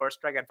সময় first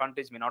strike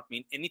advantage may not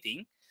mean anything,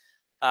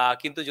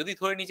 কিন্তু যদি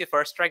ধরে নিই যে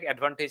ফার্স্ট স্ট্রাইক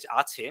অ্যাডভান্টেজ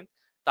আছে,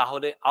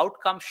 তাহলে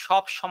আউটকাম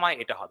সব সময়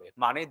এটা হবে,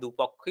 মানে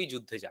দুপক্ষই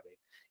যুদ্ধে যাবে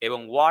এবং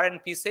ওয়ার এন্ড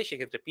পিসে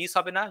সেক্ষেত্রে পিস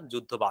হবে না,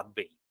 যুদ্ধ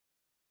বাঁধবেই।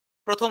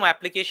 প্রথম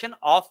অ্যাপ্লিকেশন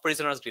অফ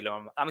প্রিজনার্স ডিলেমা,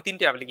 আমি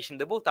 3টে অ্যাপ্লিকেশন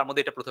দেবো, তার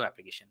মধ্যে এটা প্রথম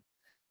অ্যাপ্লিকেশন।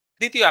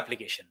 দ্বিতীয়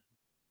অ্যাপ্লিকেশন,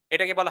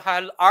 এটাকে বলা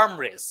হয় আর্ম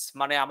রেস,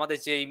 মানে আমাদের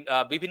যে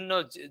বিভিন্ন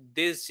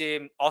দেশ যে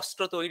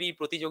অস্ত্র তৈরি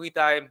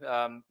প্রতিযোগিতায়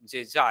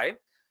যে যায়,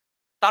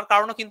 তার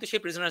কারণও কিন্তু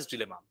সেই প্রিজনার্স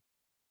ডিলেমা।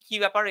 কি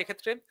ব্যাপার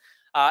এক্ষেত্রে?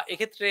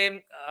 এক্ষেত্রে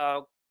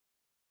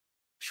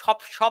সব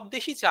সব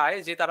দেশই চায়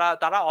যে তারা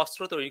তারা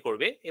অস্ত্র তৈরি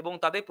করবে এবং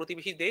তাদের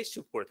প্রতিবেশী দেশ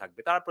চুপ করে থাকবে,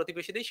 তারা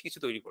প্রতিবেশী দেশ কিছু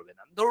তৈরি করবে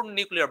না। ধরুন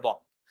নিউক্লিয়ার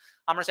বম্ব,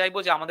 আমরা চাইবো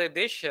যে আমাদের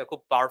দেশ খুব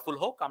পাওয়ারফুল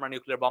হোক, আমরা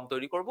নিউক্লিয়ার বম্ব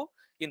তৈরি করব,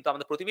 কিন্তু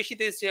আমাদের প্রতিবেশী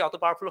দেশ যে অত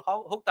পাওয়ারফুল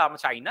হোক তা আমরা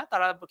চাই না,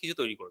 তারা কিছু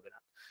তৈরি করবে না।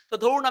 তো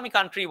ধরুন আমি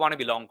কান্ট্রি 1 এ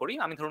বিলং করি,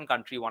 আমি ধরুন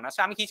কান্ট্রি 1 আছে,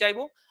 আমি কি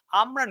চাইবো,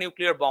 আমরা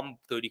নিউক্লিয়ার বম্ব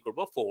তৈরি করব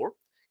 4,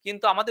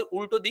 কিন্তু আমাদের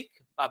উল্টো দিক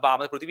বা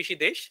আমাদের প্রতিবেশী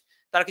দেশ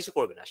তারা কিছু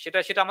করবে না। সেটা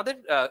সেটা আমাদের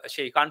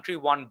সেই কান্ট্রি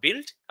 1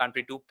 বিল্ড,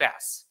 কান্ট্রি 2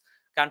 প্যাস।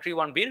 কান্ট্রি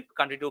 1 বিল্ড,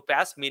 কান্ট্রি 2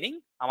 প্যাস, মিনিং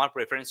আমার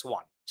প্রেফারেন্স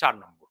 1, 4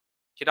 নম্বর,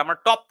 সেটা আমার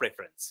টপ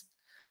প্রেফারেন্স।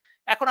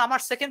 এখন আমার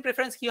সেকেন্ড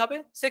প্রেফারেন্স কি হবে?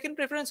 সেকেন্ড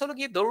প্রেফারেন্স হলো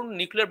কি, ধরুন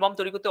নিউক্লিয়ার বম্ব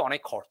তৈরি করতে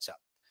অনেক খরচা।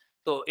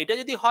 তো এটা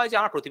যদি হয় যে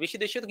আমার প্রতিবেশী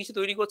দেশেও তো কিছু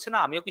তৈরি করছে না,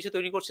 আমিও কিছু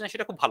তৈরি করছি না,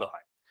 সেটা খুব ভালো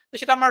হয়। তো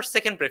সেটা আমার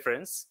সেকেন্ড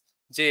প্রেফারেন্স,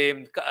 যে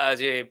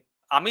যে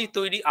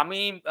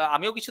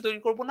আমিও কিছু তৈরি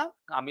করব না,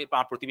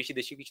 আমার প্রতিবেশী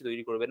দেশে কিছু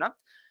তৈরি করবে না।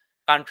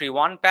 কান্ট্রি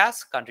 1 প্যাস,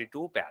 কান্ট্রি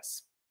 2 প্যাস।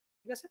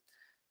 ঠিক আছে?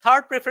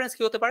 থার্ড প্রেফারেন্স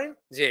কি হতে পারে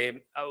যে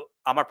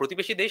আমার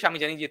প্রতিবেশী দেশ আমি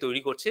জানি যে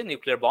তৈরি করছে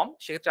নিউক্লিয়ার বম,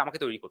 সেক্ষেত্রে আমাকে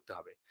তৈরি করতে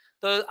হবে।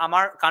 তো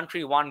আমার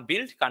কান্ট্রি 1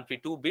 বিল্ড, কান্ট্রি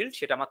 2 বিল্ড,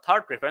 সেটা আমার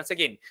থার্ড প্রেফারেন্স।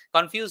 এগেইন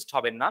কনফিউজড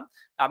হবেন না,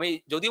 আমি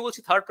যদিও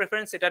বলছি থার্ড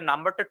প্রেফারেন্স, এটার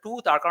নাম্বারটা 2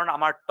 তার কারণ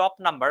আমার টপ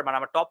নাম্বার মানে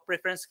আমার টপ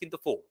প্রেফারেন্স কিন্তু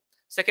 4,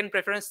 সেকেন্ড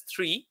প্রেফারেন্স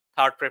 3,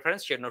 থার্ড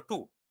প্রেফারেন্স সেজন্য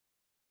 2।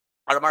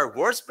 আর আমার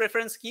ওয়ার্স্ট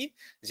প্রেফারেন্স কি,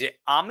 যে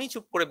আমি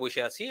চুপ করে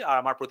বসে আছি আর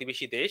আমার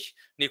প্রতিবেশী দেশ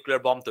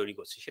নিউক্লিয়ার বম তৈরি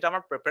করছে, সেটা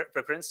আমার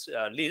প্রেফারেন্স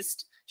লিস্ট,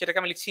 সেটাকে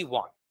আমি লিখছি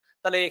 1।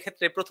 তাহলে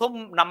এক্ষেত্রে প্রথম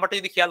নাম্বারটা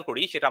যদি খেয়াল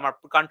করি, সেটা আমার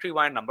কান্ট্রি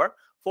 1 এর নাম্বার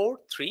 4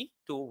 3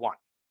 2 1,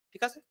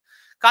 ঠিক আছে।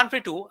 কান্ট্রি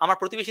 2 আমার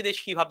প্রতিবেশী দেশ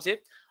কি ভাবছে,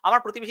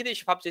 আমার প্রতিবেশী দেশ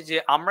ভাবছে যে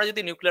আমরা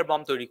যদি নিউক্লিয়ার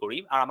বম তৈরি করি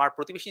আর আমার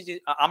প্রতিবেশী যে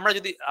আমরা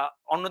যদি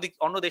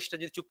অন্য দেশটা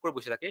যদি চুপ করে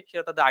বসে থাকে,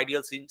 সেটা তাদের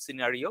আইডিয়াল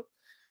সিনারিও।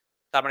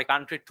 তার মানে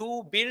country 2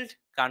 build,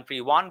 country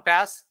 1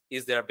 pass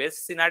is their best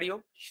scenario.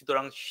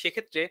 সুতরাং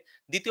সেক্ষেত্রে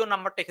দ্বিতীয়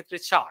নাম্বারটা এক্ষেত্রে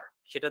 4,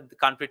 সেটা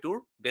কান্ট্রি 2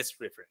 বেস্ট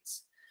প্রেফারেন্স।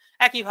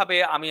 একইভাবে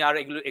আমি আর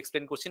এগুলো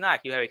এক্সপ্লেন করছি না,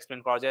 একইভাবে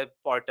এক্সপ্লেন করা যায়।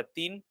 পরেরটা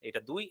 3, এটা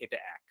 2, এটা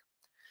 1।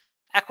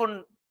 এখন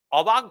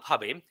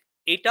অবাকভাবে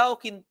এটাও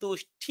কিন্তু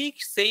ঠিক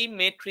সেই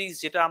মেট্রিক্স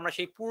যেটা আমরা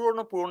সেই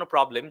পুরনো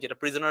প্রবলেম, যেটা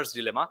প্রিজনার্স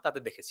ডিলেমা, তাতে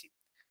দেখেছি।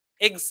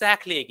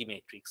 এক্স্যাক্টলি একই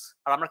মেট্রিক্স।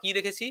 আর আমরা কি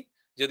দেখেছি,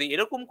 যদি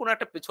এরকম কোন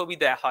একটা ছবি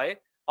দেয়া হয়,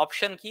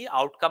 অপশন কি,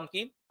 আউটকাম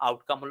কি,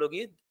 আউটকাম হলো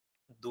গিয়ে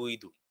 2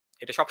 2।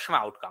 এটা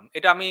সবসময় আউটকাম।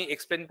 এটা আমি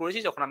এক্সপ্লেন করেছি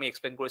যখন আমি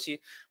এক্সপ্লেন করেছি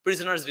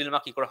প্রিজনার্স ডিলেমা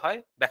কি করে হয়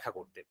ব্যাখ্যা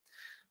করতে।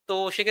 তো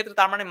সেক্ষেত্রে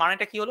তার মানে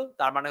মানেটা কি হলো,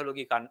 তার মানে হলো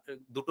কি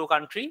দুটো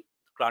country,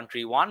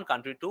 country 1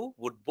 country 2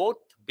 would both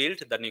build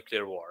the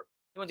nuclear war.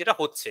 এবং যেটা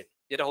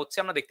হচ্ছে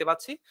আমরা দেখতে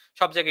পাচ্ছি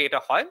সব জায়গায় এটা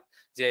হয়,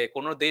 যে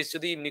কোনো দেশ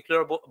যদি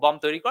নিউক্লিয়ার বম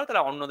তৈরি করে,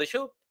 তাহলে অন্য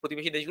দেশেও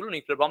প্রতিবেশী দেশগুলো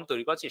নিউক্লিয়ার বম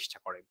তৈরি করার চেষ্টা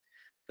করে।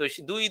 তো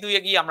 2 2 এ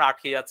গিয়ে আমরা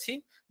আটকে যাচ্ছি।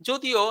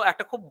 যদিও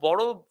একটা খুব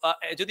বড়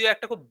যদিও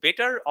একটা খুব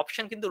বেটার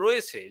অপশন কিন্তু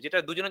রয়েছে, যেটা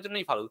দুজনের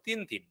জন্যই ভালো, 3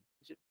 3।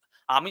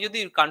 আমি যদি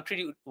কান্ট্রি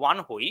 1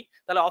 হই,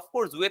 তাহলে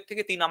অফকোর্স 2 এর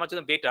থেকে 3 আমার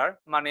জন্য বেটার।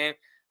 মানে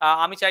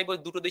আমি চাইবো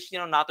দুটো দেশই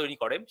যেন না তৈরি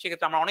করে,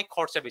 সেক্ষেত্রে আমার অনেক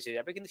খরচা বেঁচে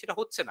যাবে, কিন্তু সেটা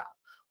হচ্ছে না।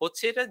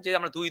 হচ্ছে এটা যে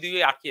আমরা 2 2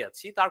 এ আটকে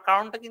যাচ্ছি, তার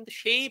কারণটা কিন্তু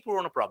সেই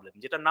পুরনো প্রবলেম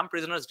যেটার নাম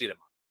প্রিজনার্স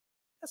ডিলেমা।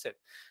 ঠিক আছে?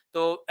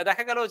 তো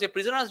দেখা গেল যে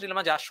প্রিজনার্স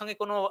ডিলেমা, যার সঙ্গে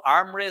কোনো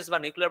আর্ম রেস বা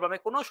নিউক্লিয়ার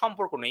বমের কোনো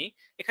সম্পর্ক নেই,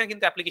 এখানে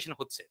কিন্তু অ্যাপ্লিকেশন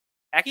হচ্ছে,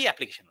 একই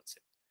অ্যাপ্লিকেশন হচ্ছে।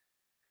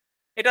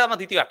 এটা আমার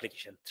দ্বিতীয়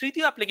অ্যাপ্লিকেশন।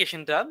 তৃতীয়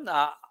অ্যাপ্লিকেশনটা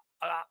আ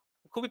আ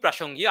খুবই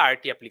প্রাসঙ্গিক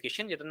আরেকটি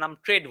অ্যাপ্লিকেশন, যেটার নাম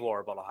ট্রেড ওয়ার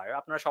বলা হয়।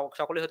 আপনারা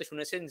সকলে হয়তো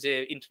শুনেছেন যে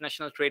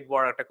ইন্টারন্যাশনাল ট্রেড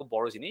ওয়ার একটা খুব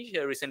বড় জিনিস।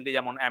 রিসেন্টলি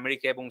যেমন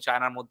আমেরিকা এবং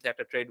চায়নার মধ্যে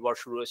একটা ট্রেড ওয়ার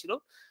শুরু হয়েছিল।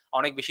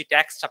 অনেক বেশি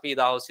ট্যাক্স চাপিয়ে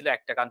দেওয়া হচ্ছিল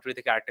একটা কান্ট্রি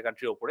থেকে আরেকটা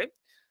কান্ট্রির উপরে।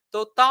 তো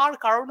তার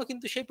কারণও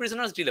কিন্তু সেই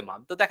প্রিজনার্স ডিলেমা।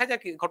 তো দেখা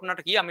যাক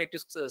ঘটনাটা কি। আমি একটু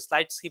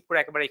স্লাইড স্কিপ করে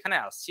একেবারে এখানে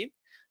আসছি।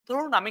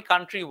 ধরুন আমি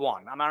কান্ট্রি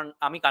 1,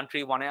 আমি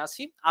কান্ট্রি 1 এ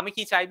আছি। আমি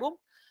কি চাইবো?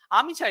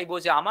 আমি চাইবো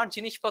যে আমার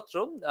জিনিসপত্র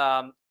আ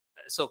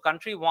সো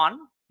কান্ট্রি 1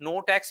 নো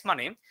ট্যাক্স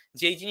মানে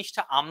যেই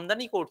জিনিসটা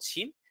আমদানি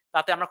করছি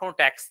তাতে আমরা কোনো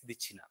ট্যাক্স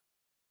দিচ্ছি না।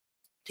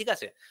 ঠিক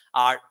আছে?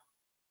 আর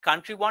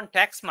কান্ট্রি 1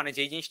 ট্যাক্স মানে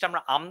যেই জিনিসটা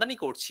আমরা আমদানি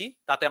করছি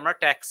তাতে আমরা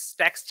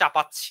ট্যাক্স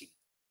চাপাচ্ছি।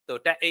 তো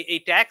এই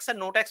ট্যাক্স আর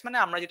নো ট্যাক্স মানে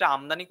আমরা যেটা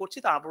আমদানি করছি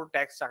তার উপর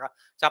ট্যাক্স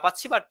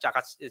চাপাচ্ছি বা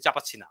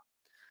চাপাচ্ছি না।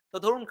 তো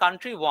ধরুন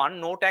কান্ট্রি 1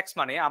 নো ট্যাক্স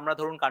মানে আমরা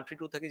ধরুন কান্ট্রি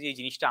 2 থেকে যে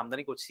জিনিসটা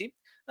আমদানি করছি,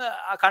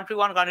 কান্ট্রি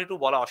 1 কান্ট্রি 2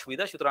 বলা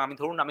অসুবিধা। সুতরাং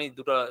আমি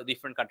দুটো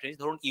ডিফারেন্ট কান্ট্রি,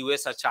 ধরুন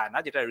ইউএস আর চায়না,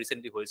 যেটা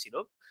রিসেন্টলি হয়েছিল।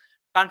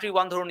 কান্ট্রি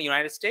 1 ধরুন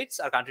ইউনাইটেড স্টেটস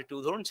আর কান্ট্রি 2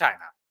 ধরুন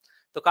চায়না।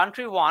 তো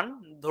কান্ট্রি 1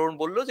 ধরুন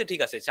বলল যে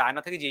ঠিক আছে,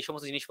 চায়না থেকে যে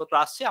সমস্ত জিনিসপত্র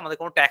আসছে আমাদের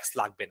কোনো ট্যাক্স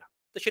লাগবে না।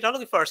 তো সেটা হলো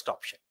কি ফার্স্ট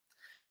অপশন।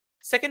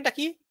 সেকেন্ডটা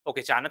কি?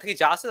 ওকে, চায়না থেকে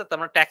যা আসে তাতে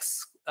আমরা ট্যাক্স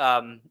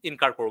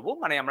ইনকার করব।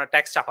 মানে আমরা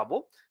ট্যাক্স চাপাবো।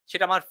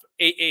 সেটা আমার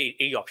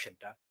এই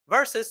অপশনটা।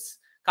 ভার্সাস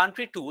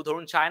কান্ট্রি 2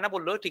 ধরুন চায়না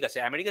বলল ঠিক আছে,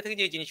 আমেরিকা থেকে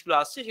যে জিনিসগুলো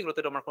আসছে সেগুলোতে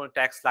আমার কোনো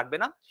ট্যাক্স লাগবে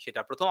না। সেটা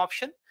প্রথম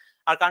অপশন।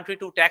 আর কান্ট্রি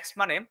 2 ট্যাক্স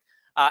মানে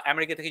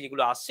আমেরিকা থেকে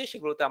যেগুলো আসছে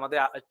সেগুলোতে আমাদের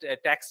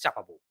ট্যাক্স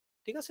চাপাবো।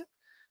 ঠিক আছে?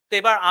 তো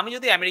এবার আমি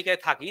যদি আমেরিকায়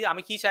থাকি,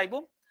 আমি কি চাইবো?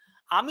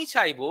 আমি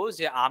চাইবো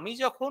যে আমি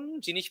যখন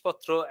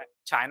জিনিসপত্র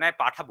চায়নায়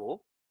পাঠাবো,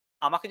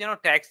 আমাকে যেন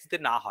ট্যাক্স দিতে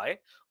না হয়।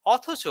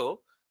 অথচ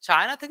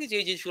চায়না থেকে যে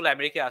জিনিসগুলো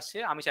আমেরিকায় আসছে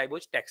আমি চাইবো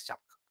যে ট্যাক্স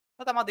চাপাক।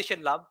 তাতে আমার দেশের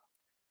লাভ।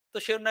 তো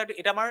সেজন্য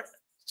এটা আমার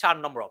 ৪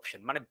 নম্বর অপশন।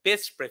 মানে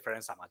বেস্ট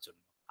প্রেফারেন্স আমার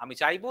জন্য। আমি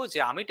চাইবো যে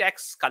আমি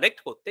ট্যাক্স কালেক্ট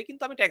করতে,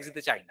 কিন্তু আমি ট্যাক্স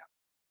দিতে চাই না।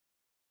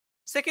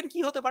 সেকেন্ড কি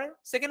হতে পারে?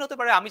 সেকেন্ড হতে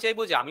পারে আমি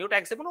চাইবো যে আমিও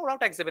ট্যাক্স দেব না, ওরাও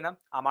ট্যাক্স দেবে না।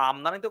 আমার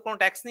আমদানিতে কোনো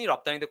ট্যাক্স নেই,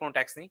 রপ্তানিতে কোনো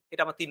ট্যাক্স নেই।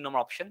 এটা আমার ৩ নম্বর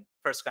option,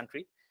 first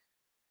country.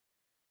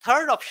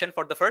 Third option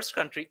for the first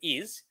country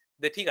is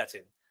যে ঠিক আছে,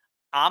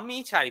 আমি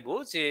চাইবো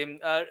যে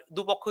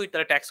দুপক্ষই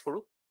তারা ট্যাক্স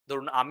করুক।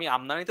 ধরুন আমি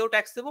আমদানিতেও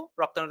ট্যাক্স দেবো,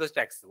 রপ্তানিতেও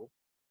ট্যাক্স দেবো।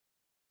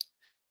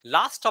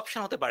 লাস্ট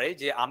অপশন হতে পারে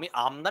যে আমি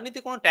আমদানিতে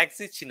কোনো ট্যাক্স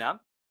দিচ্ছি না,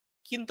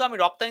 কিন্তু আমি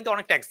রপ্তানিতে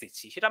অনেক ট্যাক্স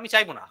দিচ্ছি। সেটা আমি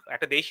চাইবো না।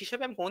 একটা দেশ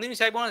হিসেবে আমি কোনোদিনই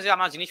চাইবো না যে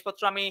আমার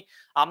জিনিসপত্র আমি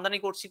আমদানি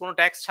করছি কোনো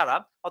ট্যাক্স ছাড়া,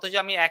 অথচ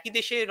আমি একই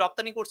দেশে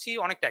রপ্তানি করছি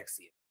অনেক ট্যাক্স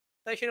দিয়ে।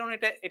 তাই সেজন্য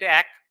এটা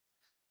এক।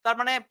 তার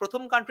মানে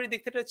প্রথম কান্ট্রির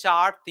দিক থেকে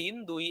 ৪ ৩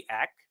 ২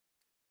 ১।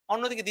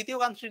 অন্যদিকে দ্বিতীয়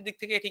কান্ট্রির দিক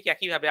থেকে ঠিক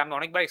একইভাবে আমি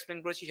অনেকবার এক্সপ্লেইন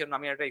করেছি, সেজন্য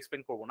আমি এটা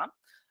এক্সপ্লেইন করব না।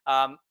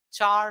 আম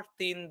 ৪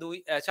 ৩ ২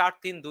 ৪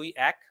 ৩ ২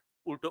 ১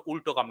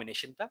 উল্টো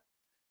কম্বিনেশনটা।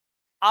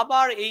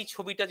 আবার এই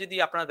ছবিটা যদি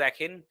আপনারা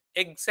দেখেন,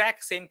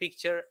 exact same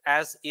picture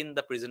as in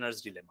the prisoners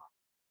dilemma.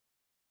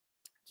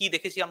 কি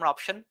দেখেছি আমরা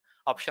অপশন?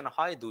 অপশন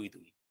হয়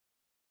 2-2।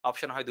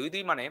 অপশন হয়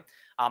 2-2 মানে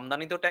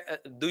আমদানিতেও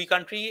দুই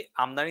কান্ট্রি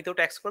আমদানিতেও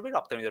ট্যাক্স করবে,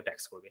 রপ্তানিতেও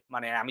ট্যাক্স করবে।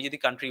 মানে আমি যদি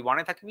কান্ট্রি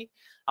 1-এ থাকি,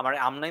 আমার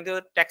আমদানিতেও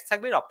ট্যাক্স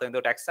থাকবে,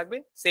 রপ্তানিতেও ট্যাক্স থাকবে।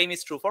 Same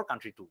is true for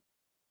country 2।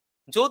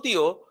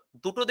 যদিও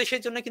দুটো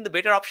দেশের জন্য কিন্তু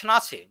বেটার অপশন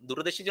আছে।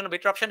 দুটো দেশের জন্য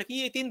বেটার অপশন কি?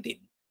 এই 3-3।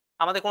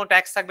 আমাদের কোনো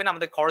ট্যাক্স থাকবে না,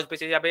 আমাদের খরচ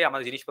বেঁচে যাবে,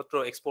 আমাদের জিনিসপত্র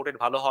এক্সপোর্টেড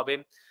ভালো হবে।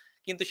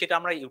 কিন্তু সেটা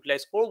আমরা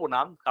ইউটিলাইজ করব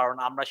না, কারণ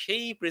আমরা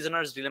সেই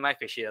প্রিজনার্স ডিলেমায়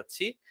ফেসে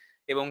যাচ্ছি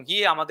এবং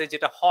গিয়ে আমাদের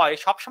যেটা হয়,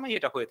 সবসময়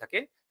যেটা হয়ে থাকে,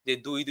 যে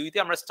 2-2-তে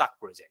আমরা স্টাক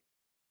করে যাই।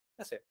 ঠিক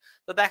আছে?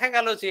 তো দেখা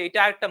গেল যে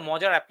এটা একটা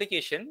মজার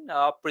অ্যাপ্লিকেশন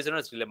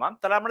প্রিজনার্স ডিলেমা।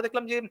 তাহলে আমরা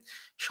দেখলাম যে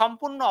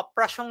সম্পূর্ণ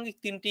অপ্রাসঙ্গিক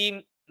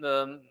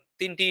আম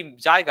 ৩টি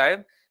জায়গায়,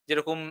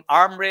 যেরকম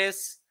আর্ম রেস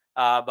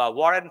বা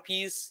ওয়ার অ্যান্ড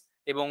পিস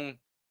এবং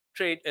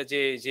ট্রেড,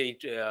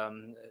 আম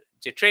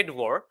যে ট্রেড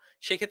ওয়ার,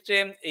 সেক্ষেত্রে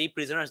এই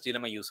প্রিজনার্স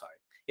ডিলেমা ইউজ হয়।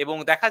 এবং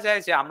দেখা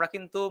যায় যে আমরা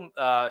কিন্তু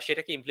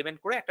সেটাকে ইমপ্লিমেন্ট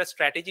করে একটা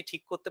স্ট্র্যাটেজি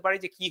ঠিক করতে পারি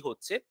যে কি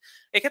হচ্ছে।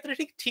 এক্ষেত্রে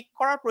ঠিক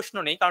করার প্রশ্ন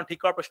নেই, কারণ ঠিক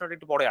করার প্রশ্নটা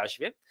একটু পরে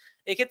আসবে।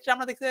 এক্ষেত্রে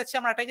আমরা দেখতে যাচ্ছি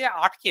আমরা একটা জায়গায়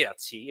আটকে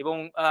যাচ্ছি এবং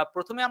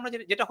প্রথমে আমরা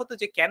যেটা হতো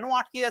যে কেন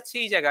আটকে যাচ্ছি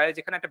এই জায়গায়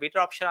যেখানে একটা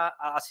বেটার অপশন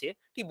আছে,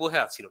 ঠিক বোঝা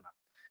যাচ্ছিল না।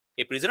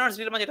 এই প্রিজনার্স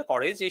ডিলেমা যেটা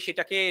করে যে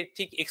সেটাকে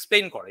ঠিক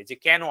এক্সপ্লেইন করে যে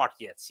কেন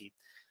আটকে যাচ্ছি।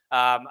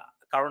 আম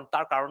কারণ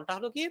তার কারণটা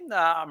হলো কি,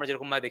 আমরা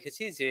যেরকম ভাবে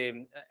দেখেছি যে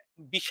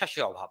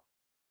বিশ্বাসের অভাব।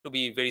 টু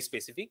বি ভেরি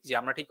স্পেসিফিক, যে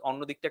আমরা ঠিক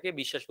অন্য দিকটাকে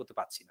বিশ্বাস করতে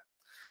পারছি না।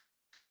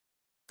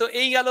 তো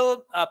এই গেল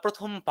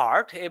 ১ম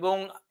পার্ট, এবং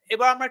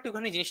এবার আমরা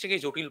একটুখানি জিনিসটাকে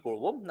জটিল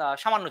করব।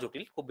 সামান্য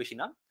জটিল, খুব বেশি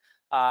না।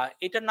 আ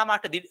এটার নাম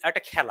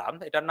একটা খেলা।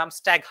 এটার নাম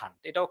স্ট্যাগ হান্ট।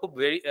 এটাও খুব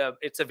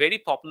it's a very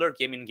popular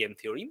game in game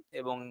theory,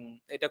 এবং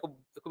এটা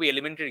খুবই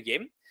এলিমেন্টারি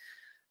গেম।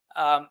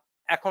 আম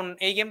এখন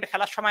এই গেমটা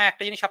খেলার সময়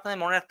একটা জিনিস আপনাদের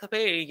মনে রাখতে হবে,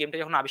 এই গেমটা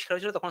যখন আবিষ্কার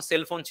হয়েছিল তখন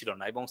সেলফোন ছিল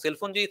না, এবং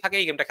সেলফোন যদি থাকে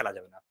এই গেমটা খেলা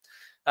যাবে না।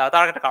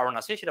 তার একটা কারণ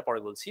আছে, সেটা পরে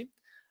বলছি।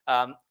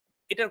 আম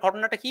এটার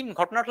ঘটনাটা কি?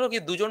 ঘটনাটা হলো কি,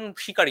 দুজন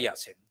শিকারী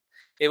আছেন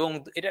এবং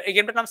এই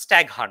গেমটার নাম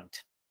স্ট্যাগ হান্ট।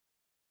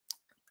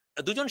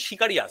 দুজন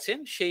শিকারী আছেন।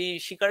 সেই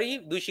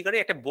দুই শিকারী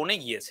একটা বনে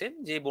গিয়েছে।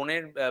 যে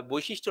বনের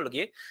বৈশিষ্ট্য হলো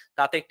গিয়ে,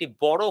 তাতে একটি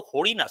বড়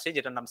হরিণ আছে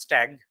যেটার নাম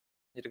স্ট্যাগ,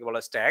 যেটাকে বলা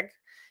হয় স্ট্যাগ,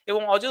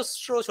 এবং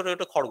অজস্র ছোট,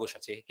 ছোট খরগোশ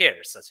আছে,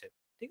 হেয়ার্স আছে।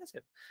 ঠিক আছে?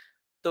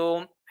 তো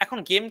এখন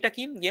গেমটা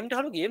কি? গেমটা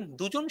হলো গিয়ে,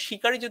 দুজন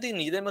শিকারী যদি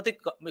নিজেদের মধ্যে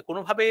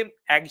কোনোভাবে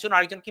একজন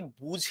আরেকজনকে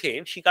বুঝে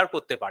শিকার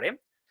করতে পারে,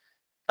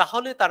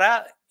 তাহলে তারা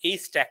এই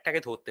স্ট্যাগটাকে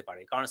ধরতে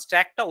পারে। কারণ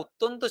স্ট্যাগটা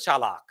অত্যন্ত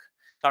চালাক।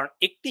 কারণ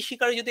একটি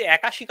শিকারী যদি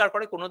একা শিকার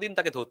করে কোনোদিন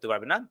তাকে ধরতে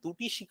পারবে না।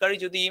 দুটি শিকারী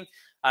যদি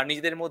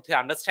নিজেদের মধ্যে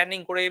আন্ডারস্ট্যান্ডিং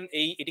করে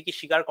এটিকে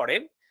শিকার করে,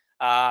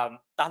 আ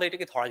তাহলে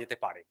এটাকে ধরা যেতে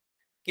পারে।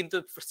 কিন্তু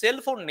সেল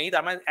ফোন নেই,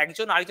 তার মানে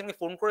একজন আরেকজনকে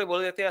ফোন করে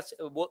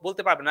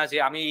বলতে পারবে না যে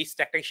আমি এই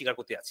স্ট্যাগটাকে শিকার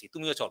করতে যাচ্ছি,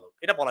 তুমিও চলো।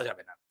 এটা বলা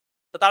যাবে না।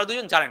 তো তারা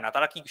দুজন জানে না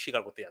তারা কি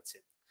শিকার করতে যাচ্ছে।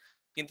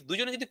 কিন্তু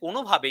দুজনে যদি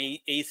কোনোভাবে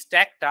এই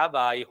স্ট্যাগটা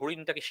বা এই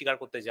হরিণটাকে শিকার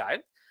করতে যায়,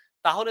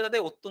 তাহলে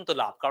তাদের অত্যন্ত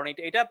লাভ। কারণ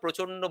এটা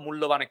প্রচন্ড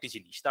মূল্যবান একটি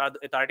জিনিস। তারা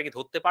এটাকে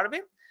ধরতে পারবে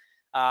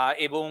আ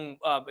এবং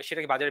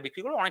সেটাকে বাজারে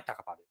বিক্রি করে অনেক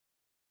টাকা পাবে।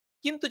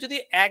 কিন্তু যদি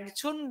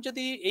একজন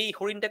যদি এই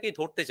হরিণটাকে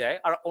ধরতে যায়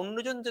আর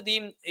অন্যজন যদি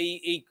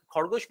এই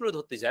খরগোশগুলো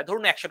ধরতে যায়,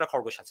 ধরুন ১০০ টা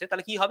খরগোশ আছে,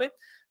 তাহলে কি হবে?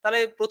 তাহলে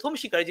 ১ম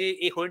শিকারী যে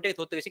এই হরিণটাকে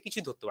ধরতে গেছে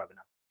কিছুই ধরতে পারবে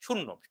না।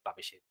 শূন্য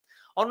পাবে সে।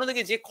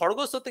 অন্যদিকে যে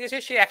খরগোশ ধরতে গেছে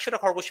সে ১০০ টা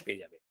খরগোশ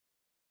পেয়ে যাবে।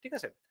 ঠিক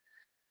আছে?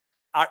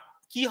 আর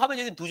কি হবে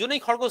যদি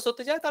দুজনেই খরগোশ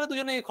ধরতে যায়? তাহলে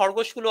দুজনেই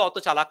খরগোশগুলো অত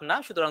চালাক না।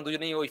 সুতরাং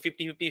দুজনেই ওই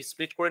 50-50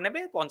 স্প্লিট করে নেবে।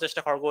 ৫০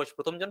 টা খরগোশ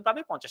 ১ম জন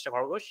পাবে, ৫০ টা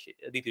খরগোশ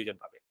 ২য় জন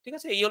পাবে। ঠিক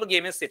আছে? এই হলো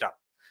গেমের সেটআপ।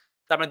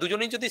 তার মানে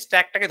দুজনেই যদি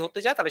স্ট্যাগটাকে ধরতে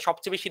যায় তাহলে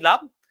সবচেয়ে বেশি লাভ।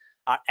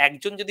 আর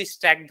একজন যদি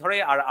স্ট্যাগ ধরে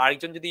আর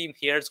আরেকজন যদি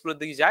হেয়ার্স গুলোর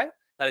দিকে যায়,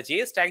 তাহলে যে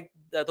স্ট্যাগ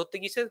ধরতে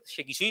গিয়েছে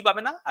সে কিছুই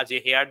পাবে না। আর যে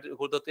হেয়ার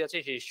ধরতে যাচ্ছে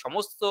সে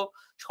সমস্ত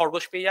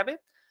খরগোশ পেয়ে যাবে।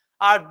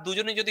 আর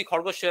দুজনেই যদি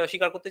খরগোশ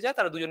শিকার করতে যায়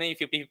তাহলে দুজনেই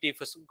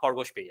 50-50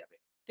 খরগোশ পেয়ে যাবে।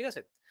 ঠিক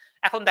আছে?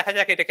 এখন দেখা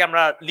যাক এটাকে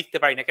আমরা লিখতে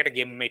পারি নাকি একটা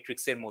গেম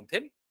ম্যাট্রিক্স এর মধ্যে।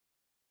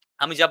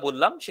 আমি যা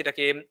বললাম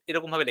সেটাকে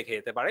এরকম ভাবে লেখা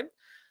যেতে পারে।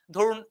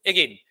 ধরুন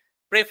এগেইন,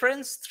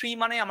 প্রেফারেন্স 3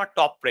 মানে আমার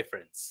টপ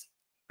প্রেফারেন্স।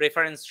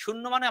 প্রেফারেন্স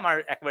 0 মানে আমার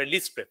একেবারে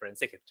লিস্ট প্রেফারেন্স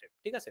এক্ষেত্রে।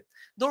 ঠিক আছে?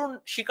 ধরুন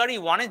শিকারী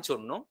 1 এর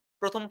জন্য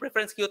 ১ম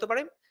প্রেফারেন্স কি হতে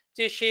পারে?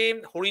 যে সে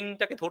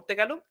হরিণটাকে ধরতে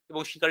গেল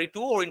এবং শিকারী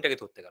 2 ও হরিণটাকে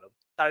ধরতে গেল।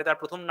 তার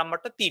 ১ম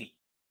নাম্বারটা ৩।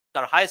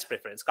 তার হাইয়েস্ট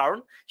প্রেফারেন্স, কারণ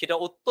সেটা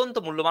অত্যন্ত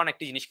মূল্যবান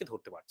একটি জিনিসকে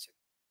ধরতে পারছে।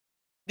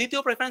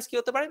 ২য় প্রেফারেন্স কি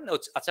হতে পারে?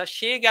 আচ্ছা,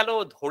 সে গেল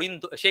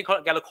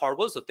গেল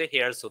খরগোশ ধরতে,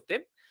 হেয়ার্স ধরতে।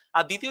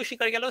 আর ২য়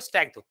শিকারী গেল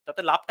স্ট্যাগ ধরতে।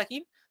 তাতে লাভটা কি?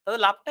 তাতে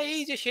লাভটা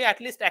এই যে সে এট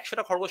লিস্ট ১০০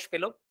 টা খরগোশ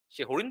পেল।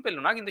 সে হরিণ পেল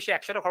না, কিন্তু সে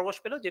 ১০০ টা খরগোশ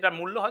পেল, যেটার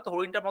মূল্য হয়তো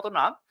হরিণটার মতো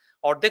না,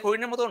 অর্ধেক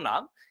হরিণের মতো না,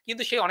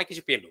 কিন্তু সে অনেক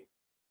কিছু পেল।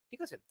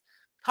 ঠিক আছে?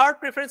 3rd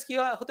প্রেফারেন্স কি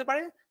হতে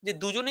পারে? যে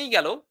দুজনেই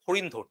গেল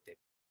হরিণ ধরতে।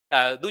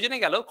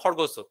 দুজনেই গেল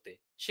খরগোশ ধরতে।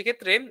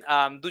 সেক্ষেত্রে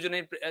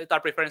দুজনের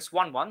তার প্রেফারেন্স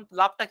 1-1।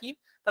 লাভটা কি?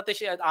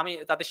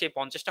 তাতে সে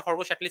 ৫০ টা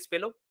খরগোশ এট লিস্ট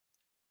পেল।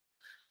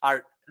 আর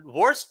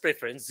ওয়ার্স্ট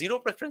প্রেফারেন্স, 0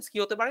 প্রেফারেন্স কি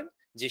হতে পারে?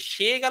 যে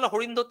সে গেল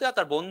হরিণ ধরতে আর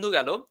তার বন্ধু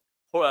গেল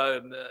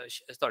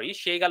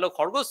সে গেল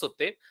খরগোশ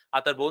ধরতে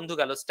আর তার বন্ধু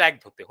গেল স্ট্যাগ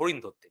ধরতে, হরিণ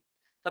ধরতে।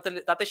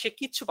 তাতে সে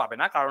কিচ্ছু পাবে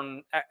না, কারণ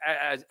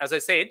অ্যাজ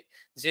আই সেড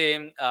যে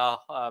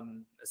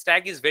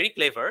স্ট্যাগ ইজ ভেরি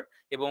ক্লেভার,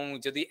 এবং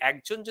যদি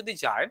একজন যদি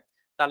যায়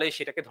তাহলে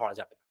সেটাকে ধরা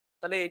যাবে না।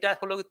 তাহলে এটা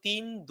হলো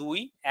 ৩, ২,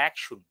 ১,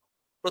 ০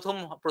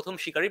 প্রথম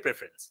শিকারী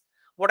preference.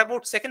 What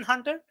about second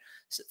Hunter?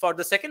 For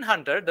the second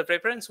Hunter the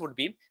preference would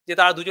be যে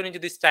তারা দুজনে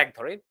যদি স্ট্যাক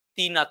ধরে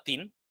 3 আর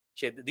 3,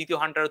 সে দ্বিতীয়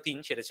হান্টারও 3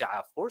 সেটা চায়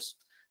অফকোর্স।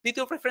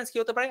 দ্বিতীয় প্রেফারেন্স কি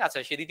হতে পারে? আচ্ছা,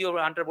 সে দ্বিতীয়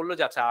হান্টার বললো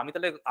যে আচ্ছা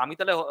আমি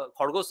তাহলে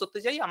খরগোশ ধরতে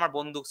যাই, আমার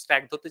বন্ধু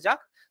স্ট্যাক ধরতে যাক,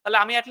 তাহলে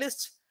আমি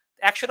অ্যাটলিস্ট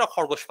 100টা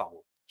খরগোশ পাবো।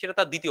 সেটা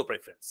তার দ্বিতীয়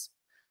প্রেফারেন্স।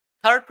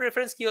 থার্ড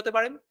প্রেফারেন্স কি হতে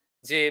পারে?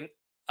 যে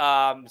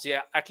যে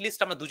অ্যাটলিস্ট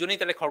আমরা দুজনেই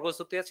তাহলে খরগোশ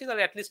ধরতে যাচ্ছি,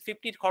 তাহলে অ্যাটলিস্ট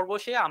 50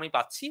 খরগোশে আমি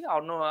পাচ্ছি,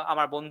 অন্য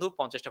আমার বন্ধু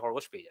 50টা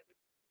খরগোশ পেয়ে যাবে।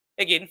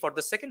 Again for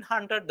the second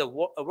Hunter the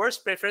worst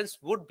preference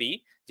would be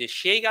যে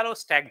সে গেল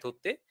স্ট্যাক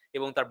ধরতে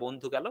এবং তার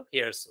বন্ধু গেল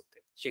হেয়ার্স ধরতে।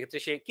 সেক্ষেত্রে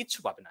সে কিচ্ছু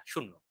পাবে না,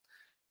 শূন্য।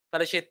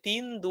 তাহলে সে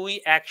 3, 2,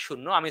 1,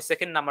 0, আমি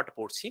সেকেন্ড নাম্বারটা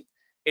পড়ছি,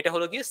 এটা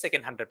হলো গিয়ে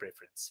সেকেন্ড হান্টার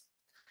প্রেফারেন্স।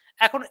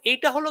 এখন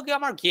এইটা হলো গিয়ে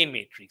আমার গেম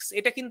ম্যাট্রিক্স,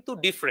 এটা কিন্তু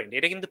ডিফারেন্ট,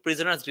 এটা কিন্তু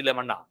প্রিজনার্স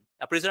ডিলেমার না।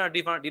 প্রিজনার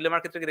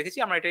ডিলেমার ক্ষেত্রে দেখেছি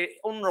আমরা এটা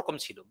অন্যরকম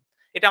ছিল,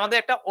 এটা আমাদের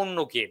একটা অন্য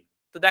গেম।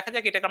 তো দেখা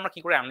যাক এটাকে আমরা কি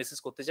করে অ্যানালিসিস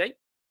করতে যাই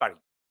পারি।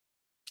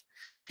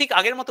 ঠিক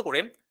আগের মতো করে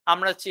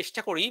আমরা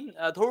চেষ্টা করি,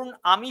 ধরুন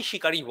আমি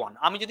শিকারি 1,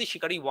 আমি যদি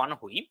শিকারি 1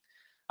 হই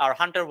আর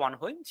হান্টার 1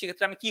 হই,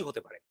 সেক্ষেত্রে আমি কি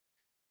হতে পারে?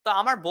 তো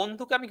আমার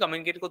বন্ধুকে আমি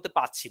কমিউনিকেট করতে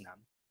পারছি না।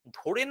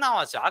 ধরে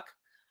নেওয়া যাক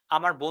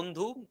আমার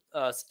বন্ধু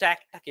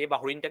স্ট্যাকটাকে বা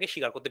হরিণটাকে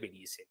শিকার করতে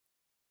বেরিয়েছে।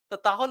 তো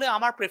তাহলে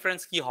আমার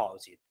প্রেফারেন্স কি হওয়া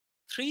উচিত?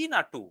 3 না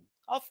 2?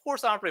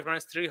 অফকোর্স আমার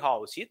প্রেফারেন্স 3 হওয়া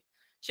উচিত।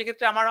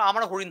 সেক্ষেত্রে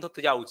আমার হরিণ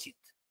ধরতে যাওয়া উচিত,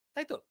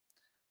 তাই তো?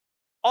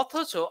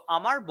 অথচ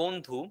আমার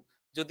বন্ধু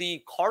যদি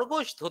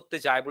খরগোশ ধরতে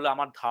যায় বলে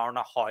আমার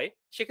ধারণা হয়,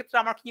 সেক্ষেত্রে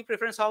আমার কি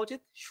প্রেফারেন্স হওয়া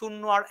উচিত?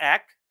 0 আর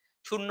 1।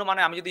 0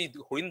 মানে আমি যদি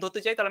হরিণ ধরতে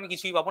যাই তাহলে আমি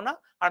কিছুই পাবো না,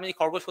 আর আমি যদি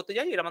খরগোশ ধরতে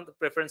যাই এটা আমার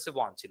প্রেফারেন্সে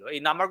 1 ছিল। এই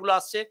নাম্বারগুলো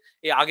আসছে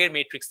এই আগের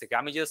ম্যাট্রিক্স থেকে।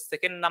 আমি জাস্ট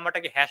সেকেন্ড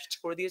নাম্বারটাকে হ্যাশড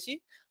করে দিয়েছি,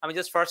 আমি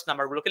জাস্ট ফার্স্ট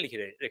নাম্বারগুলোকে লিখে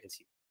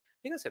রেখেছি,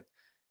 ঠিক আছে?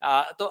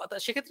 তো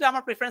সেক্ষেত্রে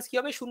আমার প্রেফারেন্স কি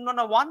হবে? 0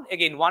 না 1?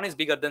 এগেইন 1 ইজ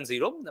বিগার দেন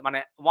 0, মানে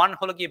 1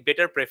 হলো গিয়ে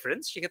বেটার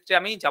প্রেফারেন্স। সেক্ষেত্রে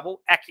আমি যাব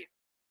 1 এ।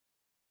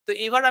 তো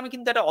এবার আমি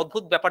কিন্তু একটা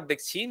অদ্ভুত ব্যাপার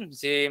দেখছি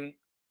যে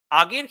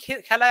আগের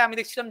খেলায় আমি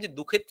দেখছিলাম যে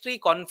দুক্ষেত্রেই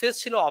কনফেস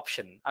ছিল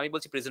অপশন। আমি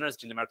বলছি প্রিজনার্স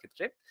ডিলেমার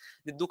ক্ষেত্রে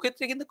যে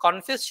দুক্ষেত্রে কিন্তু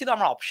কনফেস ছিল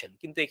আমার অপশন,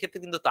 কিন্তু এক্ষেত্রে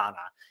কিন্তু তা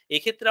না।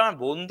 এক্ষেত্রে আমার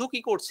বন্ধু কি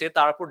করছে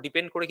তার উপর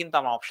ডিপেন্ড করে কিন্তু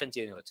আমার অপশন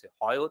চেঞ্জ হচ্ছে।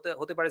 হয়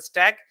হতে পারে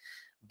স্ট্যাক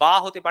বা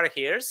হতে পারে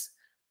here's,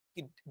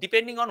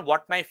 depending on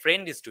what my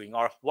friend is doing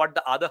or what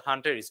the other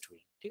Hunter is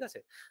doing, ঠিক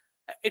আছে?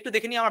 একটু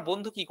দেখে নিই আমার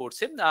বন্ধু কি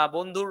করছে।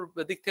 বন্ধুর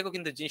দিক থেকেও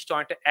কিন্তু জিনিসটা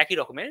অনেকটা একই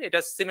রকমের, এটা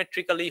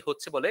সিমেট্রিক্যালি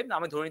হচ্ছে বলে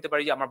আমি ধরে নিতে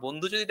পারি যে আমার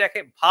বন্ধু যদি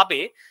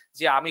ভাবে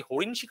যে আমি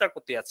হরিণ শিকার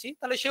করতে যাচ্ছি,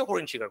 তাহলে সেও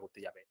হরিণ শিকার করতে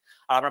যাবে।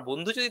 আর আমার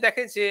বন্ধু যদি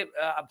দেখে যে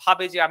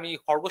ভাবে যে আমি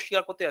খরগোশ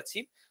শিকার করতে যাচ্ছি,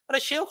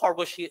 তাহলে সেও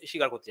খরগোশ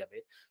শিকার করতে যাবে।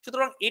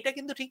 সুতরাং এটা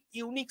কিন্তু ঠিক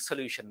ইউনিক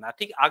সলিউশন না।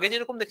 ঠিক আগে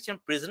যেরকম দেখছিলাম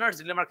প্রিজনার্স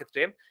ডিলেমার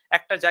ক্ষেত্রে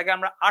একটা জায়গায়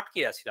আমরা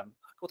আটকে আছিলাম।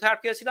 কোথায়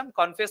আটকে আছিলাম?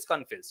 কনফেস,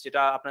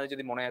 যেটা আপনাদের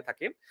যদি মনে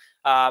থাকে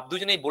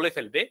দুজনেই বলে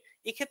ফেলবে।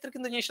 এক্ষেত্রে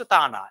কিন্তু জিনিসটা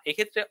তা না।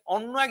 এক্ষেত্রে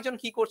অন্য একজন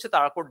কি করছে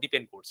তার উপর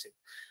ডিপেন্ড করছে।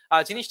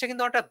 জিনিসটা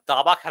কিন্তু একটা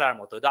দাবা খেলার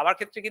মতো। দাবার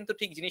ক্ষেত্রে কিন্তু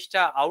ঠিক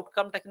জিনিসটা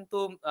আউটকামটা কিন্তু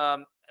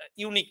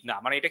ইউনিক না।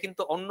 মানে এটা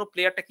কিন্তু অন্য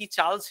প্লেয়ারটা কি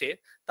চালছে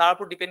তার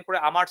উপর ডিপেন্ড করে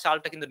আমার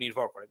চালটা কিন্তু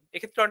নির্ভর করে।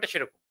 এক্ষেত্রে অনেকটা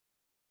সেরকম।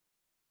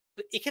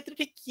 তো এক্ষেত্রে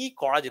ঠিক কি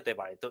করা যেতে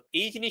পারে? তো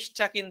এই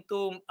জিনিসটা কিন্তু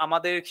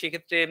আমাদের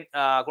সেক্ষেত্রে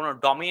কোনো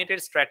dominated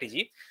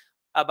strategy,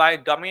 by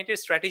dominated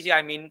strategy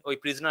I mean ওই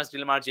প্রিজনার্স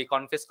ডিলেমার যে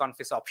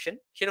কনফেস অপশন,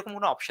 সেরকম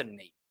কোনো অপশন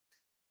নেই।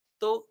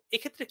 তো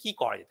এক্ষেত্রে কি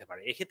করা যেতে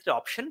পারে? এক্ষেত্রে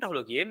অপশনটা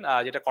হলো গিয়ে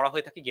যেটা করা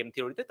হয়ে থাকে গেম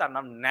থিওরিতে, তার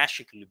নাম ন্যাশ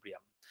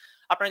ইকুইলিব্রিয়াম।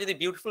 আপনারা যদি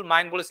বিউটিফুল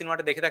মাইন্ড বলে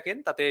সিনেমাটা দেখে থাকেন,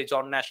 তাতে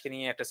জন ন্যাশকে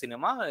নিয়ে একটা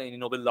সিনেমা,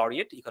 নোবেল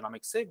লরিয়েট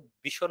ইকোনমিক্সে,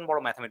 ভীষণ বড়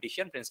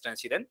ম্যাথমেটিশিয়ান, প্রিন্সটন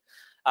ছিলেন।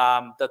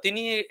 তো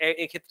তিনি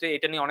এক্ষেত্রে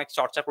এটা নিয়ে অনেক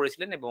চর্চা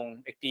করেছিলেন এবং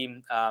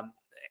আম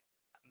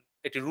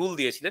একটি রুল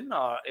দিয়েছিলেন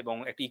এবং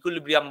একটি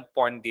ইকুইলিব্রিয়াম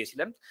পয়েন্ট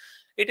দিয়েছিলেন।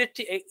 এটা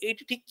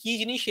ঠিক কি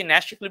জিনিস? এই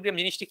ন্যাশ ইকুইলিব্রিয়াম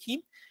জিনিসটা কি?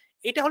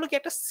 এটা হলো কি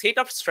একটা সেট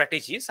অফ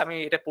স্ট্র্যাটেজিস। আমি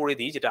এটা পড়ে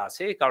দিই যেটা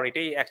আছে, কারণ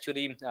এটাই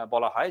অ্যাকচুয়ালি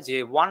বলা হয় যে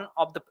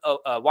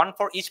one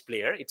for each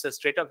player, it's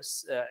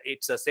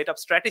a set of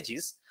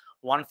strategies,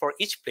 one for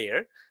each player,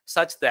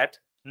 such that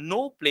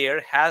no player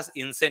has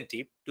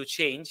incentive to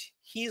change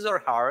his or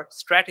her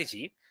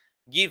strategy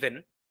given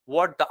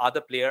what the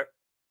other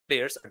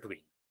players are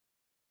doing.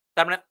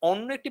 তার মানে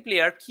অন্য একটি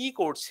player কি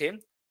করছে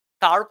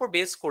তার উপর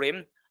base করে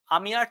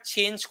আমি আর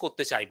চেঞ্জ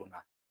করতে চাইবো না,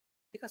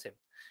 ঠিক আছে?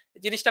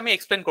 জিনিসটা আমি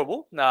এক্সপ্লেন করবো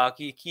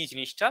কি কি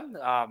জিনিসটা।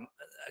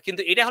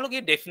 কিন্তু এটা হলো কি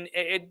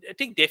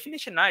ঠিক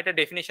ডেফিনেশন না, এটা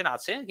ডেফিনেশন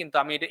আছে, কিন্তু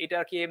আমি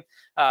এটাকে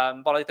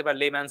বলা যেতে পারে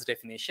লেম্যানস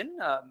ডেফিনেশন।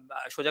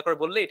 সোজা করে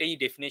বললে এটাই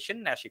ডেফিনেশন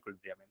ন্যাশ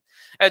ইকুইলিব্রিয়ামের।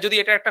 যদি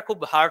এটা একটা খুব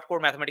হার্ড কোর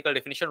ম্যাথমেটিক্যাল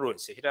ডেফিনেশন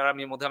রয়েছে, সেটা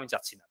আমি মধ্যে আমি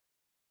যাচ্ছি না।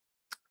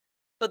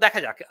 তো দেখা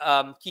যাক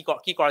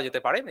কি করা যেতে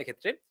পারে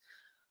এক্ষেত্রে।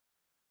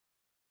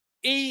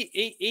 এই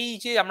এই এই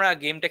যে আমরা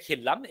গেমটা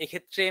খেললাম,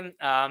 এক্ষেত্রে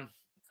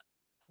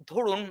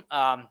ধরুন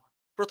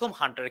প্রথম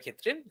হান্টারের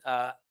ক্ষেত্রে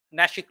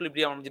ন্যাশ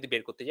ইকুইলিব্রিয়াম আমরা যদি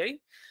বের করতে যাই,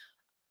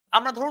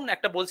 আমরা ধরুন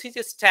একটা বলছি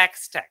যে স্ট্যাক।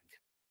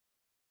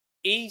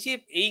 এই যে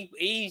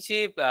এই যে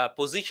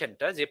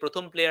পজিশনটা, যে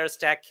প্রথম প্লেয়ার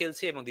স্ট্যাক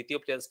খেলছে এবং দ্বিতীয়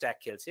প্লেয়ার স্ট্যাক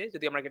খেলছে,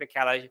 যদি আমরা এটা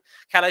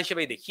খেলা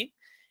হিসেবেই দেখি,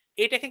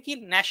 এটাকে কি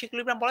ন্যাশ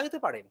ইকুইলিব্রিয়াম বলা যেতে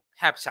পারে?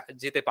 হ্যাঁ,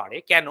 যেতে পারে।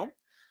 কেন?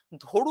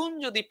 ধরুন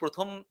যদি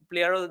প্রথম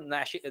প্লেয়ারও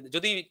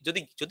যদি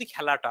যদি যদি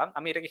খেলাটা,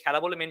 আমি এটাকে খেলা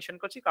বলে মেনশন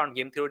করছি কারণ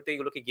গেম থিওরিতে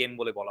এগুলোকে গেম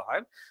বলে বলা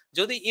হয়,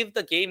 যদি if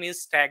the game is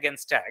stag and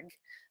stag,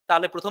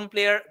 তাহলে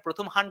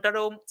প্রথম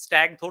হান্টারও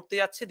স্ট্যাগ ধরতে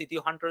যাচ্ছে,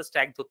 দ্বিতীয় হান্টারও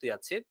স্ট্যাগ ধরতে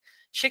যাচ্ছে,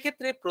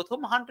 সেক্ষেত্রে প্রথম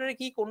হান্টারের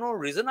কি কোনো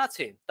রিজন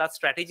আছে তার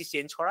স্ট্র্যাটেজি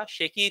চেঞ্জ করা?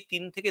 সে কি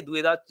 3 থেকে 2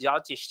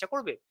 যাওয়ার চেষ্টা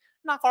করবে?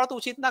 না, করা তো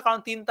উচিত না, কারণ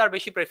 3 তার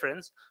বেশি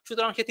প্রেফারেন্স,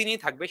 সুতরাং সে 3ই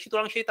থাকবে,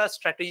 সুতরাং সে তার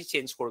স্ট্র্যাটেজি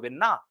চেঞ্জ করবেন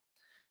না।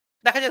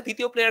 দেখা যায়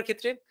দ্বিতীয় প্লেয়ার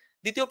ক্ষেত্রে,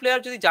 দ্বিতীয়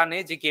প্লেয়ার যদি জানে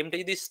যে গেমটা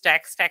যদি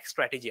স্ট্যাক স্ট্যাক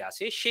স্ট্র্যাটেজি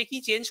আছে, সে কি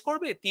চেঞ্জ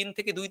করবে 3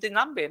 থেকে 2 তে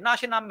নামবে? না,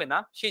 সে নামবে না।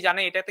 সে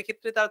জানে এটাতে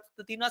ক্ষেত্রে তার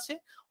 3 আছে,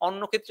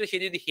 অন্য ক্ষেত্রে সে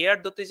যদি হেয়ার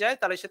ধরতে যায়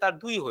তাহলে সে তার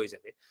 2 হয়ে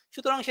যাবে,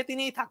 সুতরাং সে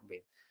 3ই থাকবে।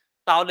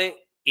 তাহলে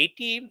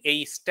এটি, এই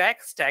স্ট্যাক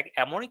স্ট্যাক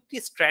এমন একটি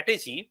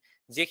স্ট্র্যাটেজি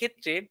যে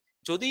ক্ষেত্রে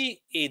যদি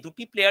এই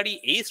দুটি প্লেয়ারই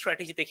এই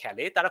স্ট্র্যাটেজিতে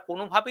খেলে, তারা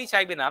কোনোভাবেই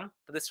চাইবে না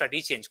তাদের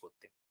স্ট্র্যাটেজি চেঞ্জ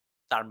করতে।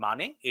 তার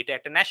মানে এটা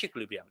একটা ন্যাশ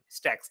ইকুইলিব্রিয়াম,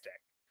 স্ট্যাক স্ট্যাক।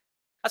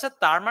 আচ্ছা,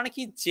 তার মানে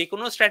কি যে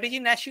কোনো স্ট্র্যাটেজি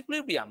ন্যাশ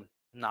ইকুইলিব্রিয়াম?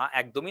 না,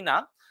 একদমই না।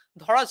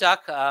 ধরা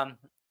যাক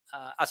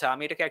আচ্ছা,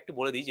 আমি এটাকে একটু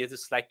বলে দিই যেহেতু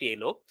স্লাইডটি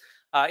এলো।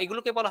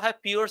 এগুলোকে বলা হয়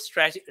পিওর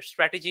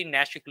স্ট্র্যাটেজি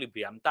ন্যাশ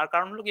ইকুইলিব্রিয়াম। তার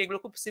কারণ হলো কি, এগুলো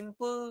খুব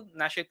সিম্পল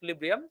ন্যাশ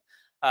ইকুইলিব্রিয়াম।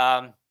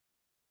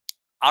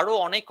 আরো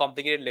অনেক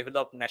complicated level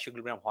of Nash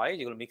equilibrium হয়,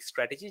 যেগুলো মিক্স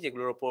স্ট্র্যাটেজি,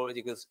 যেগুলোর উপর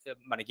যেগুলো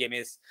মানে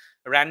গেমের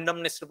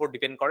র্যান্ডমনেস এর উপর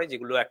ডিপেন্ড করে,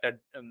 যেগুলো একটা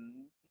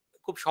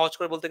খুব সহজ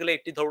করে বলতে গেলে,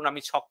 একটি ধরুন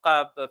আমি ছক্কা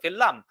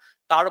ফেললাম,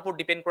 তার উপর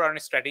ডিপেন্ড করে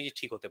অনেক স্ট্র্যাটেজি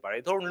ঠিক হতে পারে।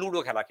 ধরুন লুডো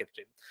খেলার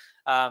ক্ষেত্রে,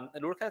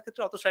 লুডো খেলার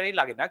ক্ষেত্রে অত স্ট্র্যাটেজি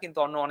লাগে না, কিন্তু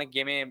অন্য অনেক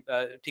গেমে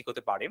ঠিক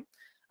হতে পারে।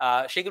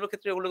 সেগুলোর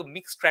ক্ষেত্রে ওগুলো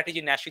মিক্স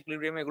স্ট্র্যাটেজি, ন্যাশ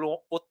ইকুইলিব্রিয়াম, এগুলো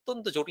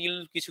অত্যন্ত জটিল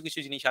কিছু কিছু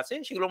জিনিস আছে,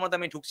 সেগুলোর মধ্যে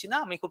আমি ঢুকছি না,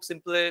 আমি খুব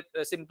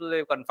সিম্পলে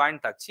কনফাইন্ড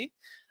থাকছি।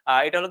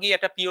 এটা হলো কি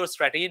একটা পিওর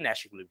স্ট্র্যাটেজি ন্যাশ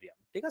ইকুইলিব্রিয়াম,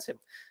 ঠিক আছে?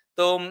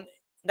 তো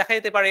দেখা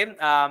যেতে পারে,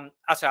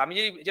 আচ্ছা আমি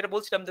যেটা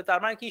বলছিলাম যে তার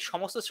মানে কি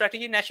সমস্ত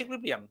স্ট্র্যাটেজি ন্যাশ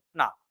ইকুইলিব্রিয়াম?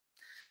 না।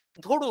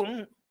 ধরুন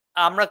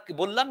আমরা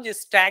বললাম যে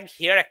স্ট্যাগ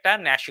হিয়ার একটা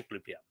ন্যাশ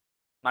ইকুইলিব্রিয়াম,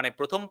 মানে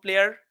প্রথম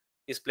প্লেয়ার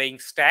ইজ প্লেইং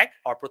স্ট্যাগ,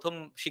 আর প্রথম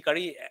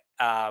শিকারী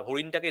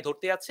হরিণটাকে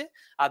ধরতে যাচ্ছে,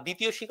 আর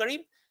দ্বিতীয় শিকারী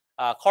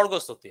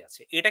খরগোশ ধরতে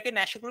যাচ্ছে, এটাকে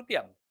ন্যাশ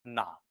ইকুইলিব্রিয়াম?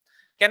 না।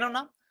 কেন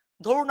না?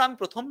 ধরুন আমি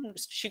প্রথম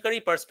শিকারী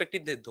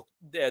পার্সপেক্টিভ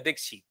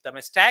দেখছি, তার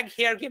মানে স্ট্যাগ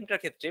হেয়ার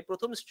গেমটার ক্ষেত্রে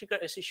প্রথম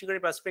শিকারী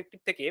পার্সপেক্টিভ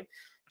থেকে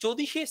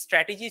যদি সে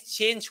স্ট্র্যাটেজি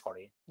চেঞ্জ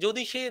করে,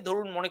 যদি সে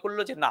ধরুন মনে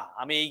করলো যে না,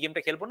 আমি এই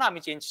গেমটা খেলবো না, আমি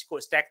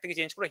স্ট্যাগ থেকে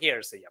চেঞ্জ করে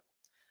হেয়ারসে যাবো,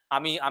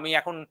 আমি আমি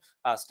এখন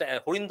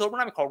হরিণ ধরবো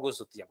না, আমি খরগোশ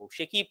ধরতে যাবো,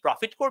 সে কি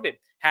প্রফিট করবে?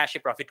 হ্যাঁ, সে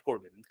প্রফিট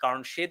করবে, কারণ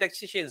সে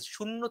দেখছে সে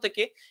 0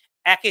 থেকে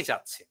 1-এ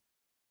যাচ্ছে,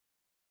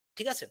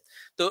 ঠিক আছে?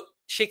 তো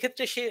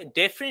সেক্ষেত্রে সে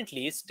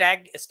ডেফিনেটলি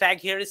স্ট্যাগ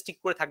হেয়ারে স্টিক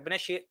করে থাকবে না,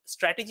 সে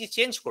স্ট্র্যাটেজি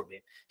চেঞ্জ করবে,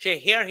 সে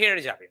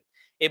হেয়ারে যাবে।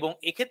 এবং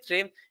এক্ষেত্রে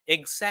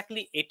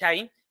এক্স্যাক্টলি এটাই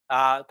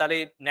তাহলে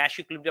ন্যাশ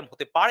ইকুইলিব্রিয়াম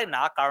হতে পারে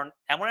না, কারণ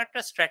এমন একটা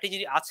স্ট্র্যাটেজি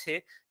আছে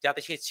যাতে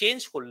সে চেঞ্জ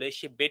করলে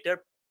সে বেটার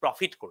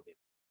প্রফিট করবে,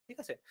 ঠিক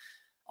আছে?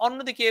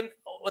 অন্যদিকে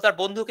তার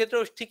বন্ধুর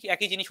ক্ষেত্রেও ঠিক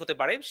একই জিনিস হতে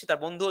পারে, সে তার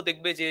বন্ধুও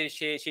দেখবে যে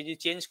সে সে যদি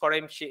চেঞ্জ করে,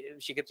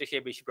 সেক্ষেত্রে সে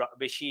বেশি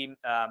বেশি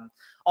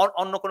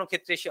অন্য কোনো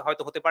ক্ষেত্রে সে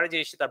হয়তো হতে পারে যে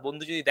সে তার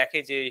বন্ধু যদি দেখে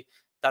যে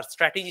তার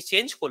স্ট্র্যাটেজি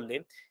চেঞ্জ করলে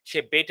সে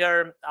বেটার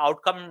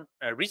আউটকাম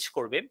রিচ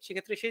করবে,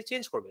 সেক্ষেত্রে সে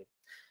চেঞ্জ করবে।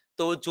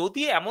 তো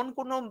যদি এমন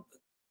কোনো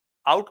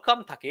আউটকাম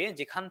থাকে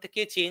যেখান থেকে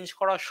চেঞ্জ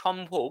করা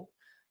সম্ভব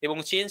এবং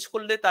চেঞ্জ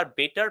করলে তার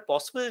বেটার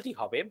পসিবিলিটি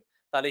হবে,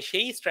 তাহলে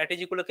সেই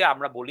স্ট্র্যাটেজি গুলোকে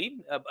আমরা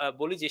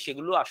বলি যে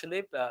সেগুলো আসলে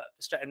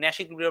ন্যাশ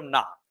ইকুইলিব্রিয়াম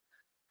না।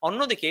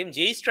 অন্যদিকে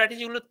যেই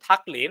স্ট্র্যাটেজি গুলো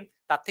থাকলে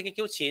তার থেকে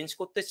কেউ চেঞ্জ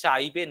করতে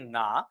চাইবে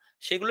না,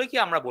 সেগুলোকে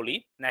আমরা বলি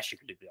ন্যাশ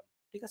ইকুইলিব্রিয়াম,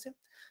 ঠিক আছে?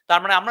 তার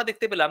মানে আমরা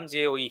দেখতে পেলাম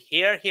যে ওই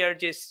হেয়ার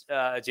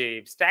যে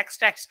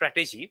স্ট্যাক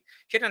স্ট্র্যাটেজি,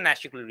 সেটা ন্যাশ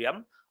ইকুইলিব্রিয়াম,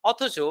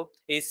 অথচ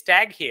এই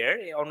স্ট্যাগ হেয়ার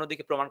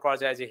অন্যদিকে প্রমাণ করা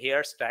যায় যে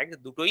হেয়ার স্ট্যাগ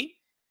দুটোই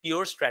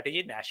পিওর স্ট্র্যাটেজি,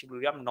 ন্যাশ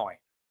ইকুইলিব্রিয়াম নয়,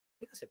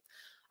 ঠিক আছে?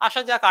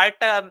 আসা যাক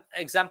আরেকটা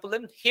example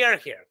then, hair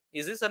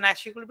is this a Nash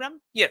equilibrium?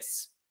 Yes.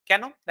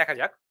 কেন? দেখা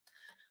যাক।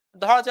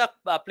 ধরা যাক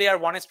প্লেয়ার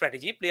 1 এর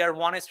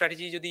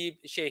স্ট্র্যাটেজি যদি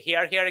সে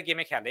হেয়ার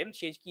গেমে খেলে,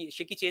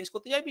 সে কি চেঞ্জ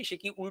করতে যাবে? সে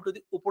কি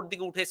উপর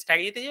দিকে উঠে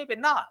স্ট্যাগে যেতে যাবে?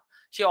 না,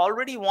 সে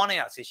অলরেডি 1-এ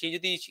আছে, সে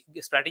যদি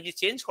স্ট্র্যাটেজি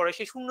চেঞ্জ করে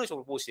সে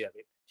 0 পৌঁছে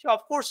যাবে, সে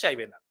অফকোর্স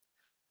চাইবে না।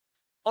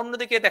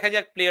 অন্যদিকে দেখা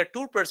যাক প্লেয়ার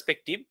 2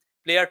 পার্সপেক্টিভ,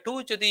 প্লেয়ার 2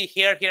 যদি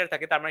হেয়ার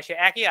থাকে, তার মানে সে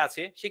 1-এ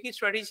আছে, সে কি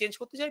স্ট্র্যাটেজি চেঞ্জ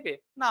করতে চাইবে?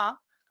 না,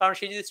 কারণ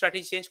সে যদি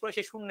স্ট্র্যাটেজি চেঞ্জ করে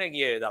সে 0-এ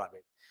গিয়ে দাঁড়াবে,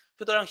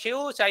 সুতরাং সেও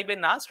চাইবে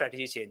না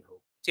স্ট্র্যাটেজি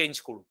চেঞ্জ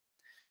করুক।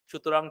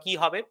 সুতরাং কি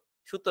হবে?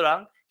 সুতরাং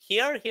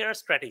হেয়ার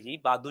স্ট্র্যাটেজি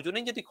বা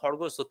দুজনেই যদি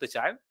খরগোশ ধরতে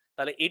চায়,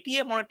 তাহলে এটি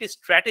এমন একটি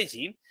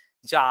স্ট্র্যাটেজি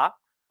যা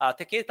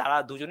থেকে তারা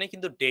দুজনেই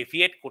কিন্তু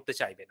ডেভিয়েট করতে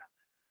চাইবে না,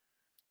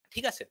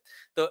 ঠিক আছে?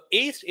 তো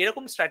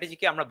এরকম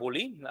স্ট্র্যাটেজিকে আমরা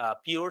বলি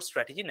পিওর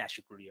স্ট্র্যাটেজি ন্যাশ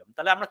ইকুইলিব্রিয়াম।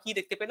 তাহলে আমরা কি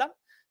দেখতে পেলাম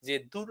যে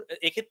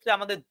এক্ষেত্রে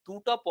আমাদের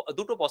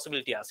দুটো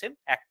পসিবিলিটি আছে,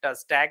 একটা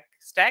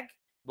স্ট্যাগ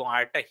এবং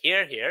আরেকটা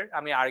হেয়ার।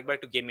 আমি আরেকবার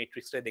একটু গেম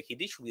ম্যাট্রিক্সটা দেখিয়ে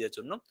দিই সুবিধার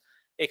জন্য।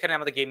 এখানে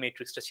আমাদের গেম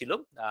ম্যাট্রিক্সটা ছিল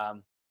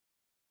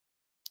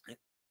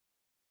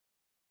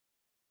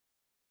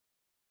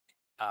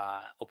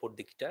উপর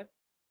দিকটা,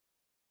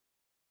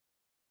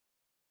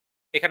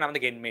 এখানে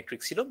আমাদের গেম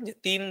ম্যাট্রিক্স ছিল যে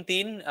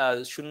 3-3,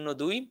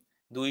 0-2,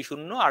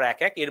 2-0 আর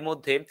 1-1, এর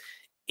মধ্যে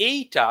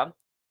এইটা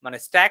মানে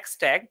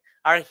স্ট্যাগ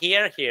আর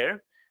হেয়ার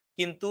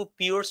কিন্তু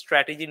পিওর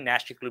স্ট্র্যাটেজি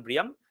ন্যাশ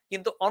ইকুইলিব্রিয়াম,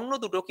 কিন্তু অন্য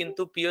দুটো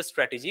কিন্তু পিওর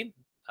স্ট্র্যাটেজি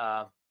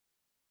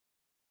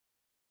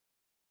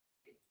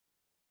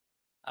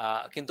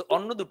কিন্তু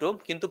অন্য দুটো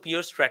কিন্তু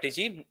পিওর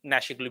স্ট্র্যাটেজি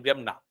ন্যাশ ইকুইলিব্রিয়াম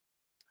না।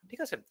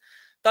 ঠিক আছে,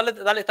 তাহলে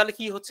তাহলে তাহলে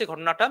কি হচ্ছে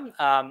ঘটনাটা?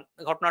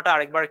 ঘটনাটা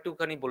আরেকবার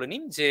একটুখানি বলে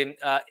নিন যে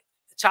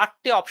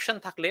চারটে অপশন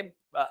থাকলে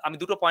আমি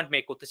দুটো পয়েন্ট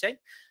মেক করতে চাই।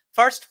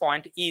 ফার্স্ট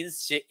পয়েন্ট ইজ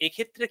যে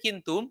এক্ষেত্রে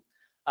কিন্তু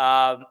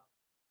আহ,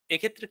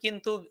 এক্ষেত্রে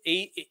কিন্তু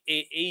এই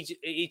এই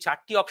এই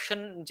চারটি অপশন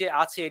যে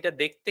আছে এটা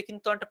দেখতে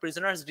কিন্তু একটা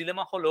প্রিজনার্স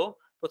ডিলেমা হলো।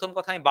 প্রথম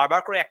কথা আমি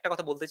বারবার করে একটা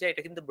কথা বলতে চাই,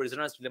 এটা কিন্তু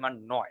প্রিজনার্স ডিলেমা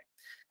নয়।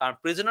 কারণ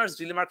প্রিজনার্স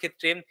ডিলেমার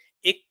ক্ষেত্রে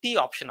একটি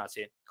অপশন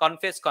আছে,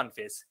 কনফেস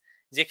কনফেস,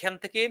 যেখান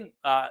থেকে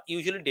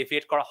ইউজুয়ালি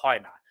ডেভিয়েট করা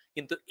হয় না।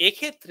 কিন্তু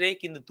এক্ষেত্রে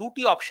কিন্তু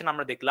দুটি অপশন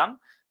আমরা দেখলাম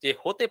যে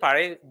হতে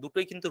পারে,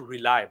 দুটোই কিন্তু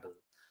রিলায়েবল।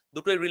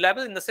 দুটোই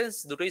রিলায়েবল ইন দ্য সেন্স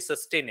দুটোই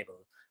সাস্টেনেবল।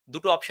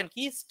 দুটো অপশন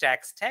কি, স্ট্যাক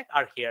স্ট্যাক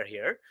আর হেয়ার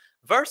হেয়ার,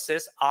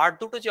 ভার্সেস আর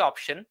দুটো যে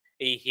অপশন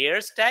এই হেয়ার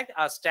স্ট্যাগ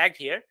আর স্ট্যাগ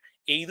হেয়ার,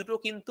 এই দুটো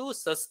কিন্তু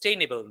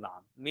সাস্টেইনেবল না।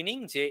 মিনিং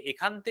যে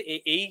এখান থেকে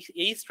এই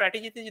এই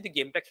স্ট্র্যাটেজিতে যদি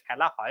গেমটা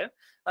খেলা হয়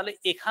তাহলে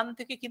এখান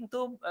থেকে কিন্তু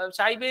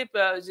চাইবে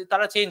যে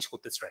তারা চেঞ্জ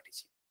করতে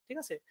স্ট্র্যাটেজি। ঠিক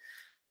আছে,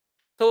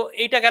 তো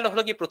এইটা গেল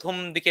হলো কি প্রথম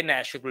দিকে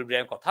ন্যাশ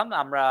ইকুইলিব্রিয়ামের কথা।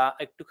 আমরা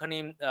একটুখানি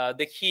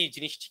দেখি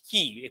জিনিসটি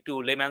কি একটু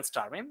লেম্যানস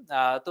টার্মে।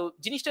 তো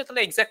জিনিসটা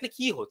তাহলে এক্স্যাক্টলি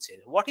কি হচ্ছে,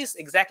 what is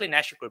exactly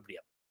Nash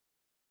equilibrium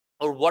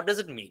or what does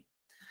it mean?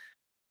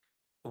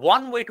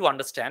 One way to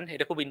understand,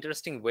 এটা খুব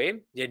ইন্টারেস্টিং ওয়ে,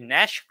 যে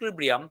Nash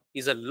equilibrium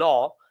is a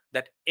law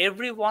that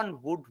everyone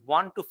would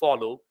want to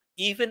follow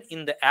even in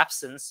the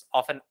absence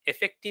of an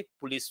effective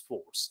police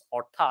force.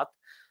 অর্থাৎ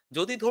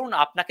যদি ধরুন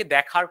আপনাকে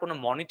দেখার কোনো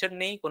monitor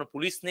নেই, কোনো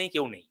পুলিশ নেই,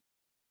 কেউ নেই,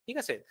 ঠিক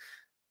আছে,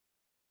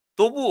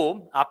 তবুও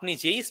আপনি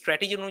যেই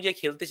স্ট্র্যাটেজি অনুযায়ী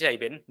খেলতে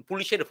চাইবেন,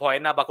 পুলিশের ভয়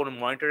না বা কোনো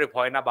মনিটরের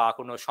ভয় না বা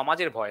কোনো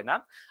সমাজের ভয় না,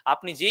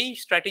 আপনি যেই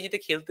স্ট্র্যাটেজিতে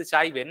খেলতে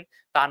চাইবেন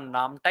তার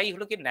নামটাই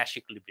হলো কি ন্যাশ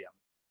ইকুইলিব্রিয়াম।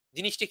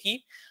 জিনিসটি কি,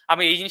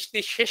 আমি এই জিনিসটি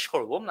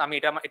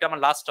এটা এটা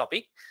আমার লাস্ট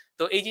টপিক।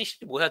 তো এই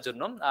জিনিসটি বোঝার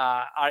জন্য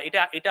আর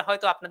এটা এটা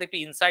হয়তো আপনাদের একটু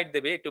ইনসাইট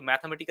দেবে একটু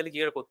ম্যাথামেটিক্যালি কি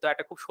করে করতে হয়,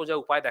 একটা খুব সোজা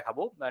উপায়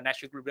দেখাবো ন্যাশ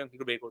ইকুইলিব্রিয়াম কি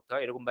করে বের করতে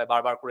হয়, এরকম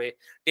বারবার করে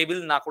টেবিল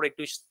না করে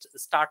একটু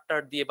স্টার্টার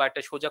দিয়ে বা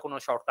একটা সোজা কোনো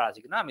শর্টকাট আছে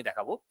কিনা আমি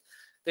দেখাবো।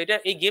 তো এটা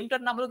এই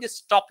গেমটার নাম হলো কি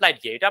স্টপ লাইট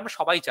গেম। এটা আমরা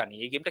সবাই জানি।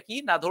 এই গেমটা কি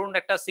না, ধরুন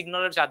একটা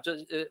সিগন্যালের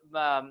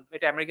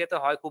এটা আমেরিকাতে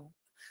হয় খুব,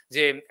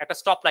 যে একটা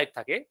স্টপ লাইট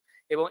থাকে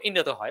এবং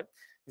ইন্ডিয়াতে হয়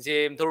যে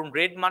ধরুন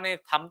রেড মানে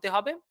থামতে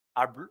হবে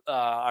আর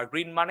আর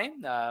গ্রিন মানে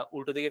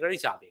উল্টো দিকে গাড়ি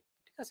যাবে।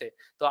 ঠিক আছে,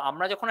 তো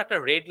আমরা যখন একটা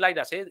রেড লাইট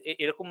আছে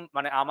এরকম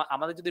মানে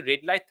আমাদের যদি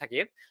রেড লাইট থাকে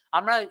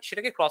আমরা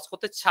সেটাকে ক্রস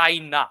করতে চাই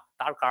না,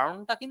 তার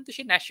কারণটা কিন্তু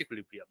সেই ন্যাশ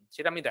ইকুইলিব্রিয়াম,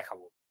 সেটা আমি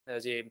দেখাবো।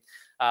 যে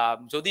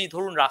যদি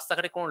ধরুন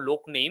রাস্তাঘাটে কোনো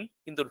লোক নেই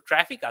কিন্তু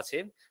ট্রাফিক আছে,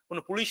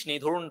 কোনো পুলিশ নেই,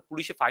 ধরুন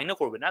পুলিশে ফাইনও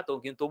করবে না, তো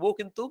কিন্তু তবুও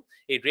কিন্তু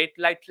এই রেড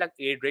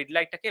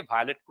লাইটটাকে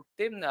ভায়োলেট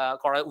করতে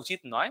করা উচিত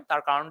নয়।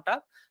 তার কারণটা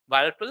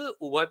ভায়োলেট করলে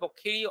উভয়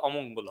পক্ষেই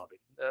অমঙ্গল হবে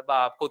বা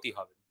ক্ষতি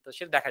হবে। তো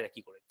সেটা দেখা যায়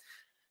কি করে।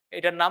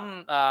 এটার নাম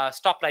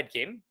স্টপ লাইট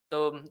গেম। তো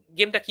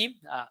গেমটা কি,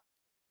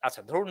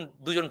 আচ্ছা ধরুন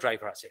দুজন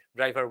ড্রাইভার আছে,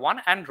 ড্রাইভার 1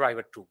 এন্ড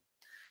ড্রাইভার 2।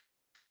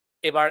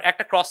 এবার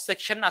একটা ক্রস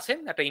সেকশন আছে,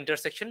 একটা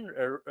ইন্টারসেকশন,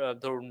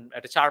 ধরুন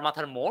একটা 4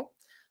 মাথার মোড়।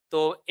 তো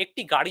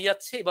একটি গাড়ি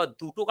যাচ্ছে, এবার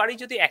দুটো গাড়ি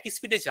যদি একই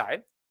স্পিডে যায়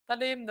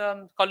তাহলে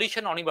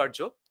কলিশন অনিবার্য,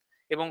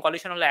 এবং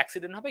কলিশন হলে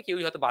অ্যাক্সিডেন্ট হবে,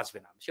 কেউই হয়তো বাঁচবে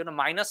না। সেজন্য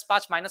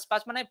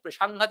 -5 মানে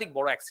সাংঘাতিক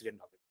বড় অ্যাক্সিডেন্ট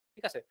হবে।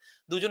 ঠিক আছে,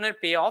 দুজনের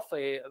পে অফ,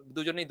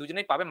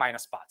 দুজনেই পাবে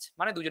 -5,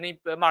 মানে দুজনেই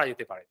মারা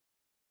যেতে পারে।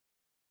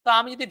 তো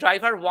আমি যদি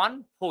ড্রাইভার 1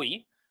 হই,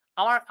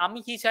 আমি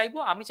কি চাইবো,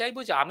 আমি চাইবো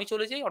যে আমি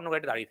চলে যাই, অন্য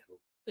গাড়িতে দাঁড়িয়ে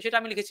থাকুক। তো সেটা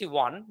আমি লিখেছি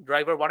 1,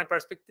 ড্রাইভার 1 এর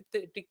পার্সপেক্টিভ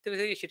থেকে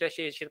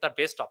সেটা তার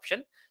বেস্ট অপশন,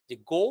 যে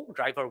গো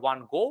ড্রাইভার 1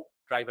 গো,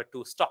 ড্রাইভার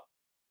 2 স্টপ।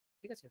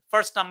 ঠিক আছে,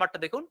 ফার্স্ট নাম্বারটা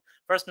দেখুন,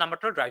 ফার্স্ট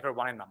নাম্বারটা হলো ড্রাইভার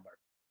 1 এর নাম্বার।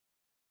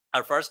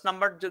 আর ফার্স্ট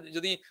নাম্বার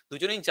যদি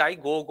দুজনেই যাই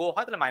গো গো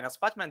হয় তাহলে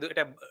 -5, মানে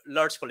এটা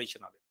লার্জ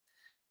কলিশন হবে।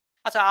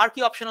 আচ্ছা আর কি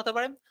অপশন হতে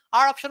পারে?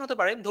 আর অপশন হতে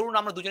পারে ধরুন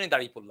আমরা দুজনেই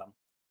দাঁড়িয়ে পড়লাম।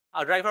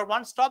 আর ড্রাইভার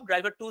 1 স্টপ,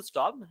 ড্রাইভার 2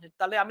 স্টপ।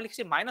 তাহলে আমি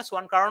লিখছি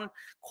 -1, কারণ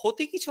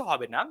ক্ষতি কিছু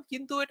হবে না,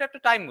 কিন্তু এটা একটা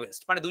টাইম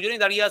ওয়েস্ট। মানে দুজনেই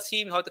দাঁড়িয়ে আছি,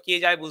 হয়তো কে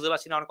যায় বুঝতে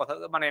পারছি না, অনেক কথা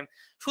মানে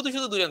শুধু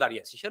দুজনে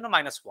দাঁড়িয়ে আছি, সেজন্য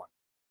 -1।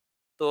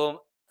 তো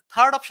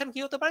থার্ড অপশন কি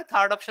হতে পারে?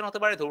 থার্ড অপশন হতে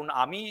পারে ধরুন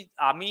আমি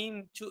আমি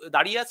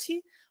দাঁড়িয়ে আছি,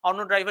 অন্য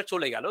ড্রাইভার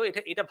চলে গেল।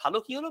 এটা এটা ভালো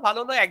কি হলো? ভালো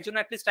হলো একজন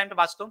এট লিস্ট টাইমটা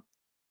বাঁচলো।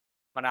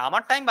 মানে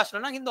আমার টাইম বাঁচলো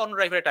না, কিন্তু অন্য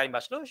ড্রাইভারের টাইম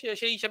বাঁচলো,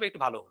 সেই হিসাবে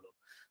একটু ভালো হলো।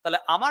 তাহলে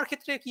আমার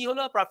ক্ষেত্রে কি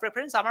হলো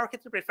প্রেফারেন্স? আমার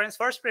ক্ষেত্রে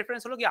ফার্স্ট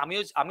প্রেফারেন্স হলো কি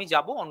আমি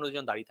যাব,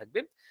 অন্যজন দাঁড়িয়ে থাকবে।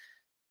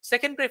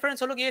 সেকেন্ড প্রেফারেন্স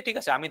হলো গিয়ে ঠিক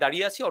আছে আমি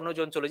দাঁড়িয়ে আছি,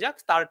 অন্যজন চলে যাক,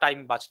 তার টাইম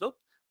বাঁচলো।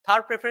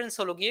 থার্ড প্রেফারেন্স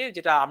হলো গিয়ে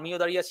যেটা আমিও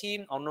দাঁড়িয়ে আছি,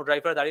 অন্য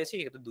ড্রাইভার দাঁড়িয়ে আছি,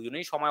 কিন্তু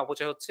দুজনেই সময়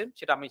অপচয় হচ্ছে,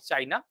 সেটা আমি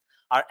চাই না।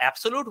 আর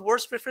অ্যাবসলিউট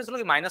ওয়ার্স্ট প্রেফারেন্স হলো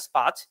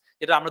 -5,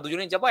 যেটা আমরা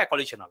দুজনেই যাবো, এক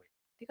কলিশন হবে।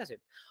 ঠিক আছে,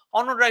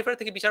 অন্য ড্রাইভার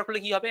থেকে বিচার করলে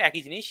কি হবে?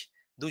 একই জিনিস,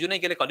 দুজনেই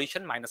গেলে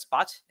কলিশন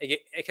 -5।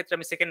 এক্ষেত্রে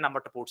আমি সেকেন্ড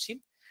নাম্বারটা পড়ছি।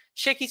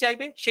 সে কি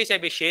চাইবে? সে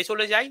চাইবে সে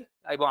চলে যায়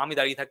এবং আমি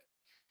দাঁড়িয়ে থাকি,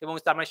 এবং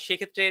তার মানে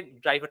সেক্ষেত্রে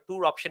ড্রাইভার 2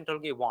 অপশনটা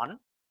হলো গিয়ে 1,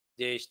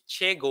 যে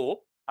সে গো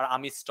আর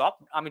আমি স্টপ,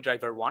 আমি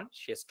driver 1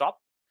 say stop.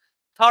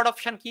 Third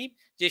option কি?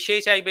 যে সে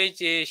চাইবে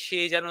যে সে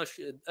যেন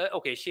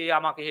ওকে সে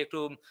আমাকে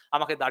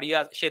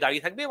সে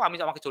দাঁড়িয়ে থাকবে এবং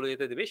আমাকে চলে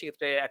যেতে দেবে।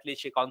 সেক্ষেত্রে এট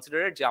লিস্ট সে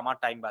কনসিডারেট যে আমার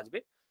টাইম বাঁচবে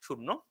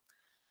 0।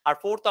 আর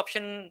ফোর্থ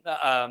অপশন,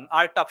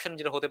 আরেকটা অপশন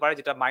যেটা হতে পারে,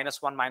 যেটা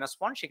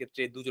 -1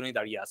 সেক্ষেত্রে দুজনেই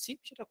দাঁড়িয়ে আছি,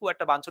 সেটা খুব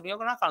একটা বাঞ্ছনীয়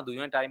না, কারণ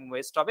দুজনের টাইম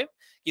ওয়েস্ট হবে,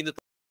 কিন্তু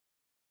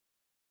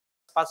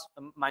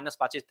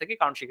 -5 থেকে,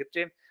 কারণ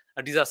সেক্ষেত্রে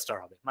ডিজাস্টার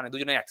হবে, মানে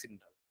দুজনের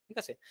অ্যাক্সিডেন্ট হবে। ঠিক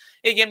আছে,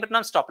 এই গেমটার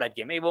নাম স্টপ লাইট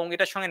গেম, এবং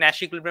এটার সঙ্গে ন্যাশ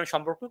ইকুইলিব্রিয়াম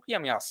সম্পর্ক কি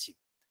আমি আসছি।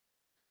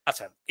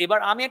 আচ্ছা, এবার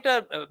আমি একটা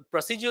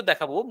প্রসিডিওর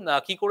দেখাবো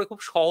কি করে খুব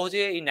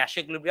সহজে এই ন্যাশ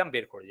ইকুইলিব্রিয়াম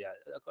বের করে যায়।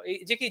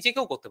 যে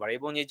কেউ করতে পারে,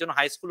 এবং এর জন্য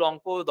হাই স্কুল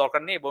অঙ্ক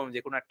দরকার নেই, এবং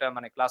যে কোনো একটা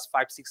মানে ক্লাস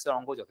 5-6 এর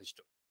অঙ্ক যথেষ্ট।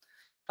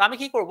 তো আমি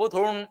কি করব,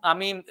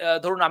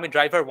 ধরুন আমি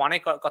ড্রাইভার 1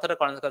 এর কথাটা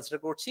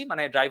কনসিডার করছি,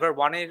 মানে ড্রাইভার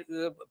 1 এর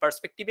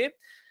পার্সপেক্টিভে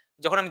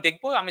যখন আমি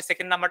দেখবো, আমি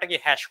সেকেন্ড নাম্বারটাকে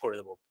হ্যাশ করে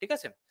দেবো। ঠিক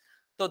আছে,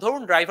 তো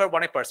ধরুন ড্রাইভার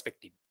 1 এর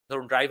পার্সপেক্টিভ,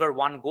 ধরুন ড্রাইভার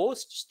 1 গো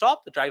স্টপ,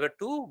 ড্রাইভার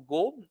 2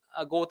 গো,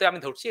 গোতে আমি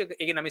ধরছি,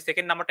 এগেন আমি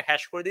সেকেন্ড নাম্বারটা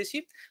হ্যাশ করে দিয়েছি,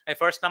 আমি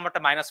ফার্স্ট নাম্বারটা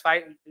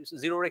 -5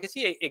 0 রেখেছি,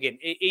 এগেন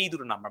এই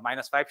দুটো নাম্বার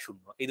 -5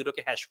 0, এই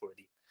দুটোকে হ্যাশ করে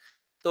দিই।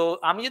 তো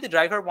আমি যদি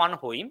ড্রাইভার 1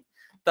 হই,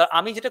 তা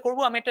আমি যেটা করব,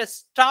 আমি একটা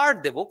স্টার্ট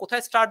দেব।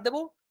 কোথায় স্টার্ট দেব?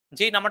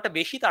 যেই নাম্বারটা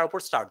বেশি তার উপর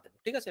স্টার্ট দেব।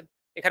 ঠিক আছে,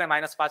 এখানে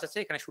 -5 আছে,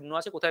 এখানে 0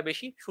 আছে, কোথায়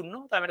বেশি? 0,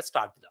 তাই আমি একটা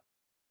স্টার্ট দিলাম,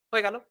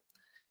 হয়ে গেল।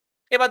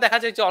 এবার দেখা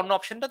যায় যে অন্য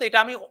অপশনটা, তো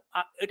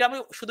এটা আমি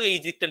শুধু এই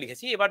দিকটা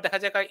লিখেছি। এবার দেখা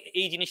যাক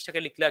এই জিনিসটাকে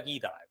লিখলে কি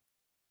দাঁড়ায়।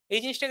 এই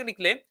জিনিসটাকে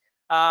লিখলে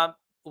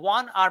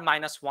 1 আর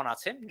 -1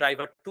 আছে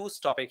ড্রাইভার 2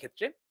 স্টপের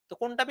ক্ষেত্রে। তো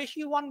কোনটা বেশি?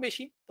 1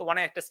 বেশি। তো 1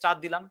 এ একটা স্টার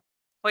দিলাম,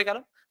 হয়ে গেল।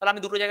 তাহলে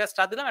আমি দুটো জায়গায়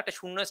স্টার দিলাম, একটা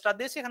 0 স্টার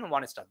দিয়েছি, এখানে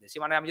 1 স্টার দিয়েছি।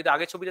 মানে আমি যদি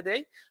আগের ছবিটা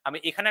দেই, আমি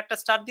এখানে একটা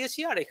স্টার দিয়েছি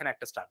আর এখানে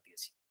একটা স্টার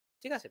দিয়েছি।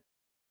 ঠিক আছে,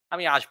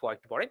 আমি আসবো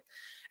একটু পরে।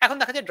 এখন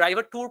দেখা যায়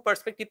ড্রাইভার 2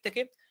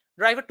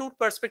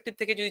 পার্সপেক্টিভ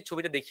থেকে যদি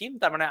ছবিটা দেখি,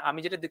 তার মানে আমি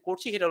যেটা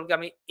করছি সেটা হলো,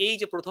 আমি এই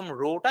যে প্রথম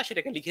রোটা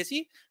সেটাকে লিখেছি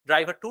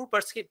ড্রাইভার 2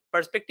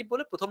 পার্সপেক্টিভ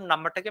বলে, প্রথম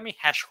নাম্বারটাকে আমি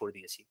হ্যাশ করে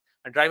দিয়েছি,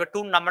 ড্রাইভার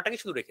 2 নাম্বারটাকে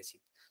শুধু রেখেছি।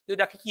 যদি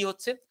দেখি কি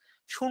হচ্ছে,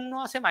 0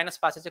 আছে,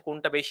 -5 আছে,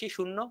 কোনটা বেশি?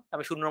 0,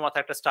 আমি 0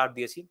 মাথায় একটা স্টার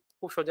দিয়েছি,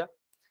 খুব সোজা।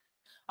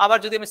 আবার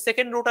যদি আমি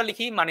সেকেন্ড রোটা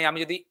লিখি, মানে আমি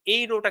যদি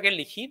এই রোটাকে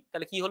লিখি,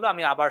 তাহলে কি হলো,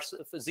 আমি আবার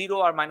 0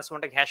 আর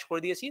 -1টাকে হ্যাশ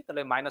করে দিয়েছি,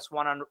 তাহলে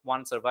 -1 আর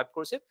 1 সার্ভাইভ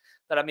করেছে।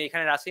 তাহলে আমি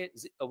এখানে রাখছি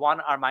 1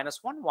 আর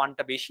 -1,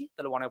 1টা বেশি,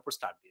 তাহলে 1 এর উপর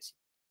স্টার দিয়েছি।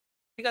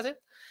 ঠিক আছে,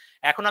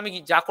 এখন আমি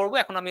যা করব,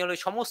 এখন আমি হলো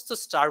সমস্ত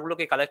স্টার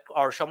গুলোকে কালেক্ট,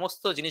 আর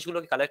সমস্ত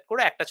জিনিসগুলোকে কালেক্ট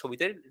করে একটা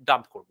ছবিতে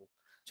ডাম্প করব।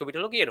 ছবিটা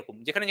হলো কি এরকম,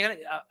 যেখানে যেখানে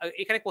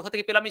এখানে কোথা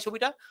থেকে পেলাম এই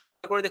ছবিটা,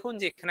 করে দেখুন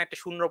যে এখানে একটা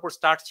 0 উপর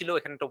স্টার ছিল,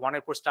 এখানে একটা 1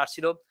 এর উপর স্টার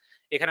ছিল,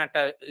 এখানে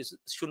একটা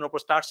 0 উপর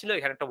স্টার ছিল,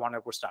 এখানে একটা 1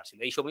 এর উপর স্টার ছিল।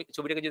 এই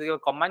ছবিটাকে যদি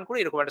কম্বাইন করে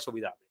এরকম একটা ছবি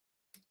দাঁড়াবে।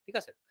 ঠিক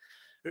আছে,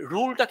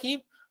 রুলটা কি?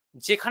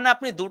 যেখানে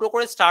আপনি দুটো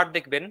করে স্টার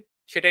দেখবেন,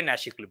 সেটাই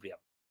ন্যাশ ইকুইলিব্রিয়াম।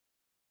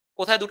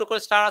 কোথায় দুটো করে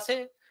স্টার আছে?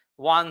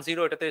 1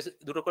 0, এটাতে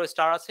দুটো করে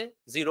স্টার আছে,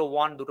 0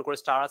 1 দুটো করে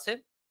স্টার আছে,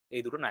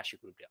 এই দুটো ন্যাশ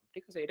ইকুইলিব্রিয়াম।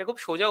 ঠিক আছে, এটা খুব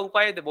সোজা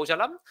উপায়ে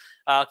বোঝালাম,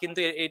 কিন্তু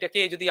এটাকে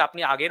যদি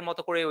আপনি আগের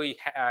মতো করে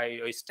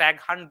ওই স্ট্যাগ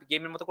হান্ট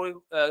গেমের মতো করে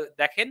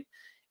দেখেন,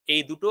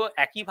 এই দুটো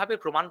একইভাবে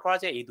প্রমাণ করা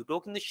যায়। এই দুটোও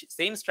কিন্তু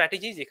সেম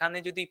স্ট্র্যাটেজি, যেখানে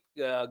যদি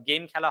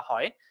গেম খেলা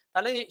হয়,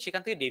 তাহলে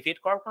সেখান থেকে ডেভিয়েট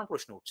করার কোনো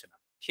প্রশ্ন উঠছে না,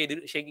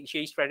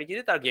 সেই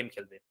স্ট্র্যাটেজিতে তার গেম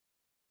খেলবে।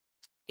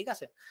 ঠিক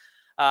আছে,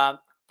 আহ,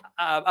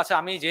 আচ্ছা,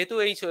 আমি যেহেতু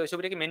এই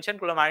ছবিটাকে মেনশন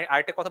করলাম,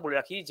 আরেকটা কথা বলে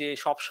রাখি, যে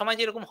সবসময়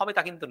যে এরকম হবে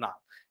তা কিন্তু না।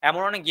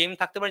 এমন অনেক গেম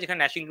থাকতে পারে যেখানে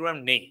ন্যাশিং প্রোগ্রাম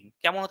নেই।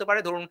 কেমন হতে পারে?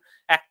 ধরুন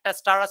একটা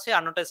স্টার আছে,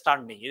 অন্যটা স্টার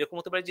নেই। এরকম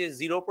হতে পারে যে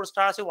 0 উপর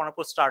স্টার আছে, 1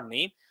 উপর স্টার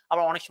নেই।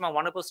 আবার অনেক সময়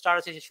 1 উপর স্টার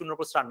আছে, 0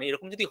 উপর স্টার নেই।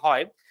 এরকম যদি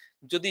হয়,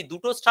 যদি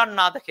দুটো স্টার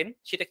না দেখেন,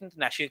 সেটা কিন্তু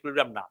ন্যাশিং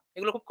প্রোগ্রাম না।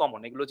 এগুলো খুব কমন,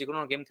 এগুলো যে কোনো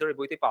গেম থিওরি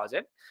বইতে পাওয়া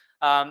যায়।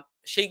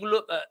 সেইগুলো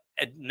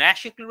ন্যাশ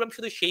ইকুইলিব্রিয়াম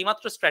শুধু সেই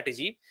মাত্র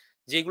স্ট্র্যাটেজি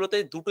যেগুলোতে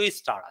দুটোই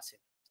স্টার আছে।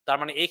 তার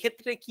মানে এই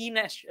ক্ষেত্রে কি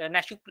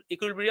ন্যাশ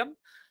ইকুইলিব্রিয়াম?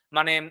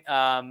 মানে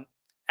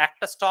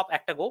একটা স্টপ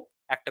একটা গো,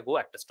 একটা গো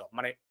একটা স্টপ,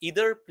 মানে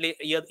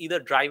either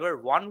driver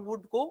 1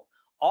 would go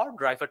or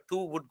driver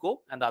 2 would go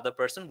and the other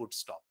person would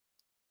stop.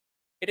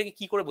 এটাকে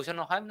কি করে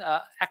বোঝানো হয়?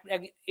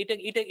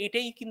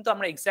 এটাই কিন্তু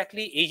আমরা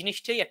এক্স্যাক্টলি এই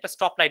জিনিসটাই একটা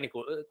স্টপ লাইনে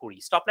করি।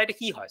 স্টপ লাইটে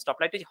কি হয়? স্টপ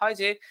লাইটে হয়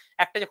যে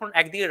একটা যখন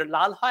একদিকে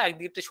লাল হয়,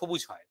 একদিকে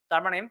সবুজ হয়,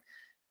 তার মানে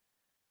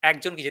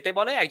একজনকে যেতে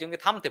বলে, একজনকে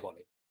থামতে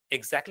বলে।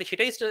 এক্স্যাক্টলি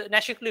সেটাই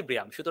ন্যাশ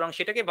ইকুইলিব্রিয়াম। সুতরাং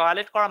সেটাকে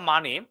ভায়োলেট করা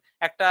মানে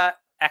একটা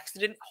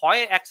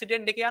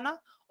অ্যাক্সিডেন্ট ডেকে আনা,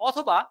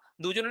 অথবা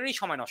দুজনেরই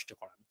সময় নষ্ট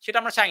করা। সেটা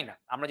আমরা চাই না।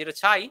 আমরা যেটা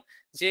চাই,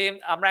 যে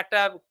আমরা একটা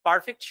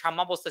পারফেক্ট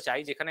সাম্যাবস্থা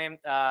চাই,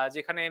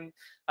 যেখানে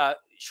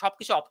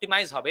সবকিছু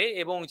অপটিমাইজ হবে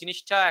এবং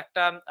জিনিসটা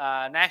একটা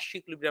ন্যাশ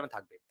ইকুইলিব্রিয়ামে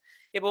থাকবে।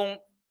 এবং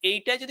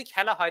এইটা যদি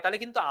খেলা হয়, তাহলে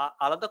কিন্তু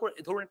আলাদা করে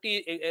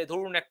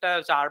ধরুন একটা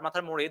 ৪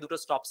 মাথার মোড়ে দুটো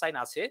স্টপ সাইন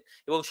আছে,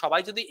 এবং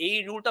সবাই যদি এই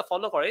রুলটা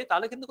ফলো করে,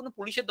 তাহলে কিন্তু কোনো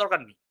পুলিশের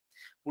দরকার নেই।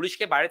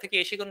 পুলিশকে বাইরে থেকে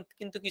এসে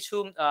কিন্তু কিছু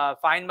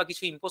ফাইন বা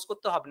কিছু ইম্পোজ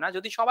করতে হবে না,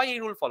 যদি সবাই এই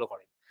রুল ফলো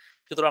করে।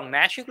 সুতরাং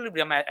Nash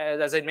equilibrium,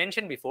 as I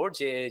mention before,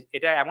 যে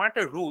এটা এমন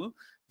একটা রুল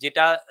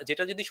যেটা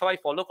যেটা যদি সবাই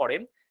ফলো করে,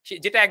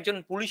 যেটা একজন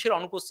পুলিশের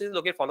অনুপস্থিতিতে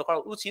লোকের ফলো করা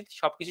উচিত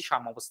সবকিছু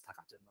সাম্যাবস্থা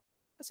থাকার জন্য।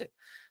 ঠিক আছে,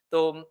 তো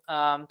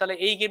তাহলে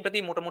এই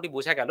গেমটাতেই মোটামুটি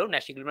বোঝা গেল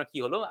ন্যাশ ইকুইলিব্রিয়াম কি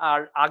হলো। আর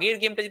আগের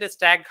গেমটা, যেটা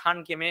স্ট্যাগ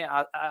হান্ট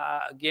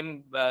গেম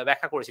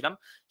ব্যাখ্যা করেছিলাম,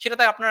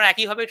 সেটাতে আপনারা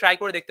একইভাবে ট্রাই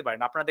করে দেখতে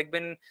পারেন। আপনারা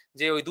দেখবেন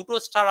যে ওই দুটো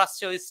স্টার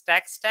আসছে ওই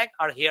স্ট্যাগ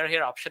আর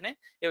হেয়ার অপশনে,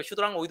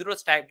 সুতরাং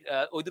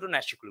ওই দুটো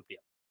ন্যাশ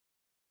ইকুইলিব্রিয়াম।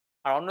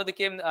 আর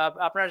অন্যদিকে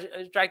আপনারা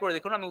ট্রাই করে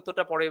দেখুন, আমি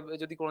উত্তরটা পরে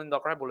যদি কোনোদিন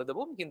দরকার হয় বলে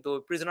দেবো, কিন্তু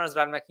প্রিজনার্স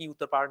ডায়লেমা কি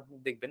উত্তর পাওয়ার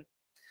দেখবেন।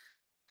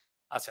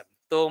 আচ্ছা,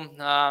 তো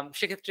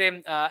সেক্ষেত্রে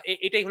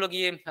এটাই হলো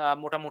গিয়ে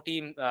মোটামুটি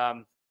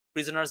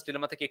প্রিজনার্স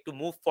ডিলেমা থেকে একটু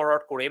মুভ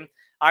ফরওয়ার্ড করে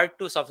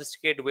আরেকটু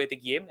সফিস্টিকেট ওয়েতে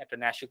গিয়ে একটা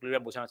ন্যাশ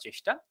ইকুইলিব্রিয়াম বোঝানোর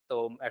চেষ্টা। তো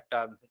একটা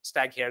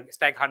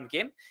স্ট্যাগ হান্ট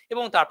গেম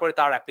এবং তারপরে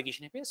তার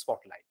অ্যাপ্লিকেশন হিসেবে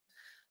স্পটলাইট।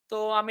 তো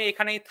আমি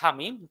এখানেই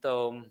থামি। তো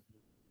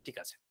ঠিক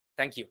আছে।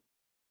 Thank you.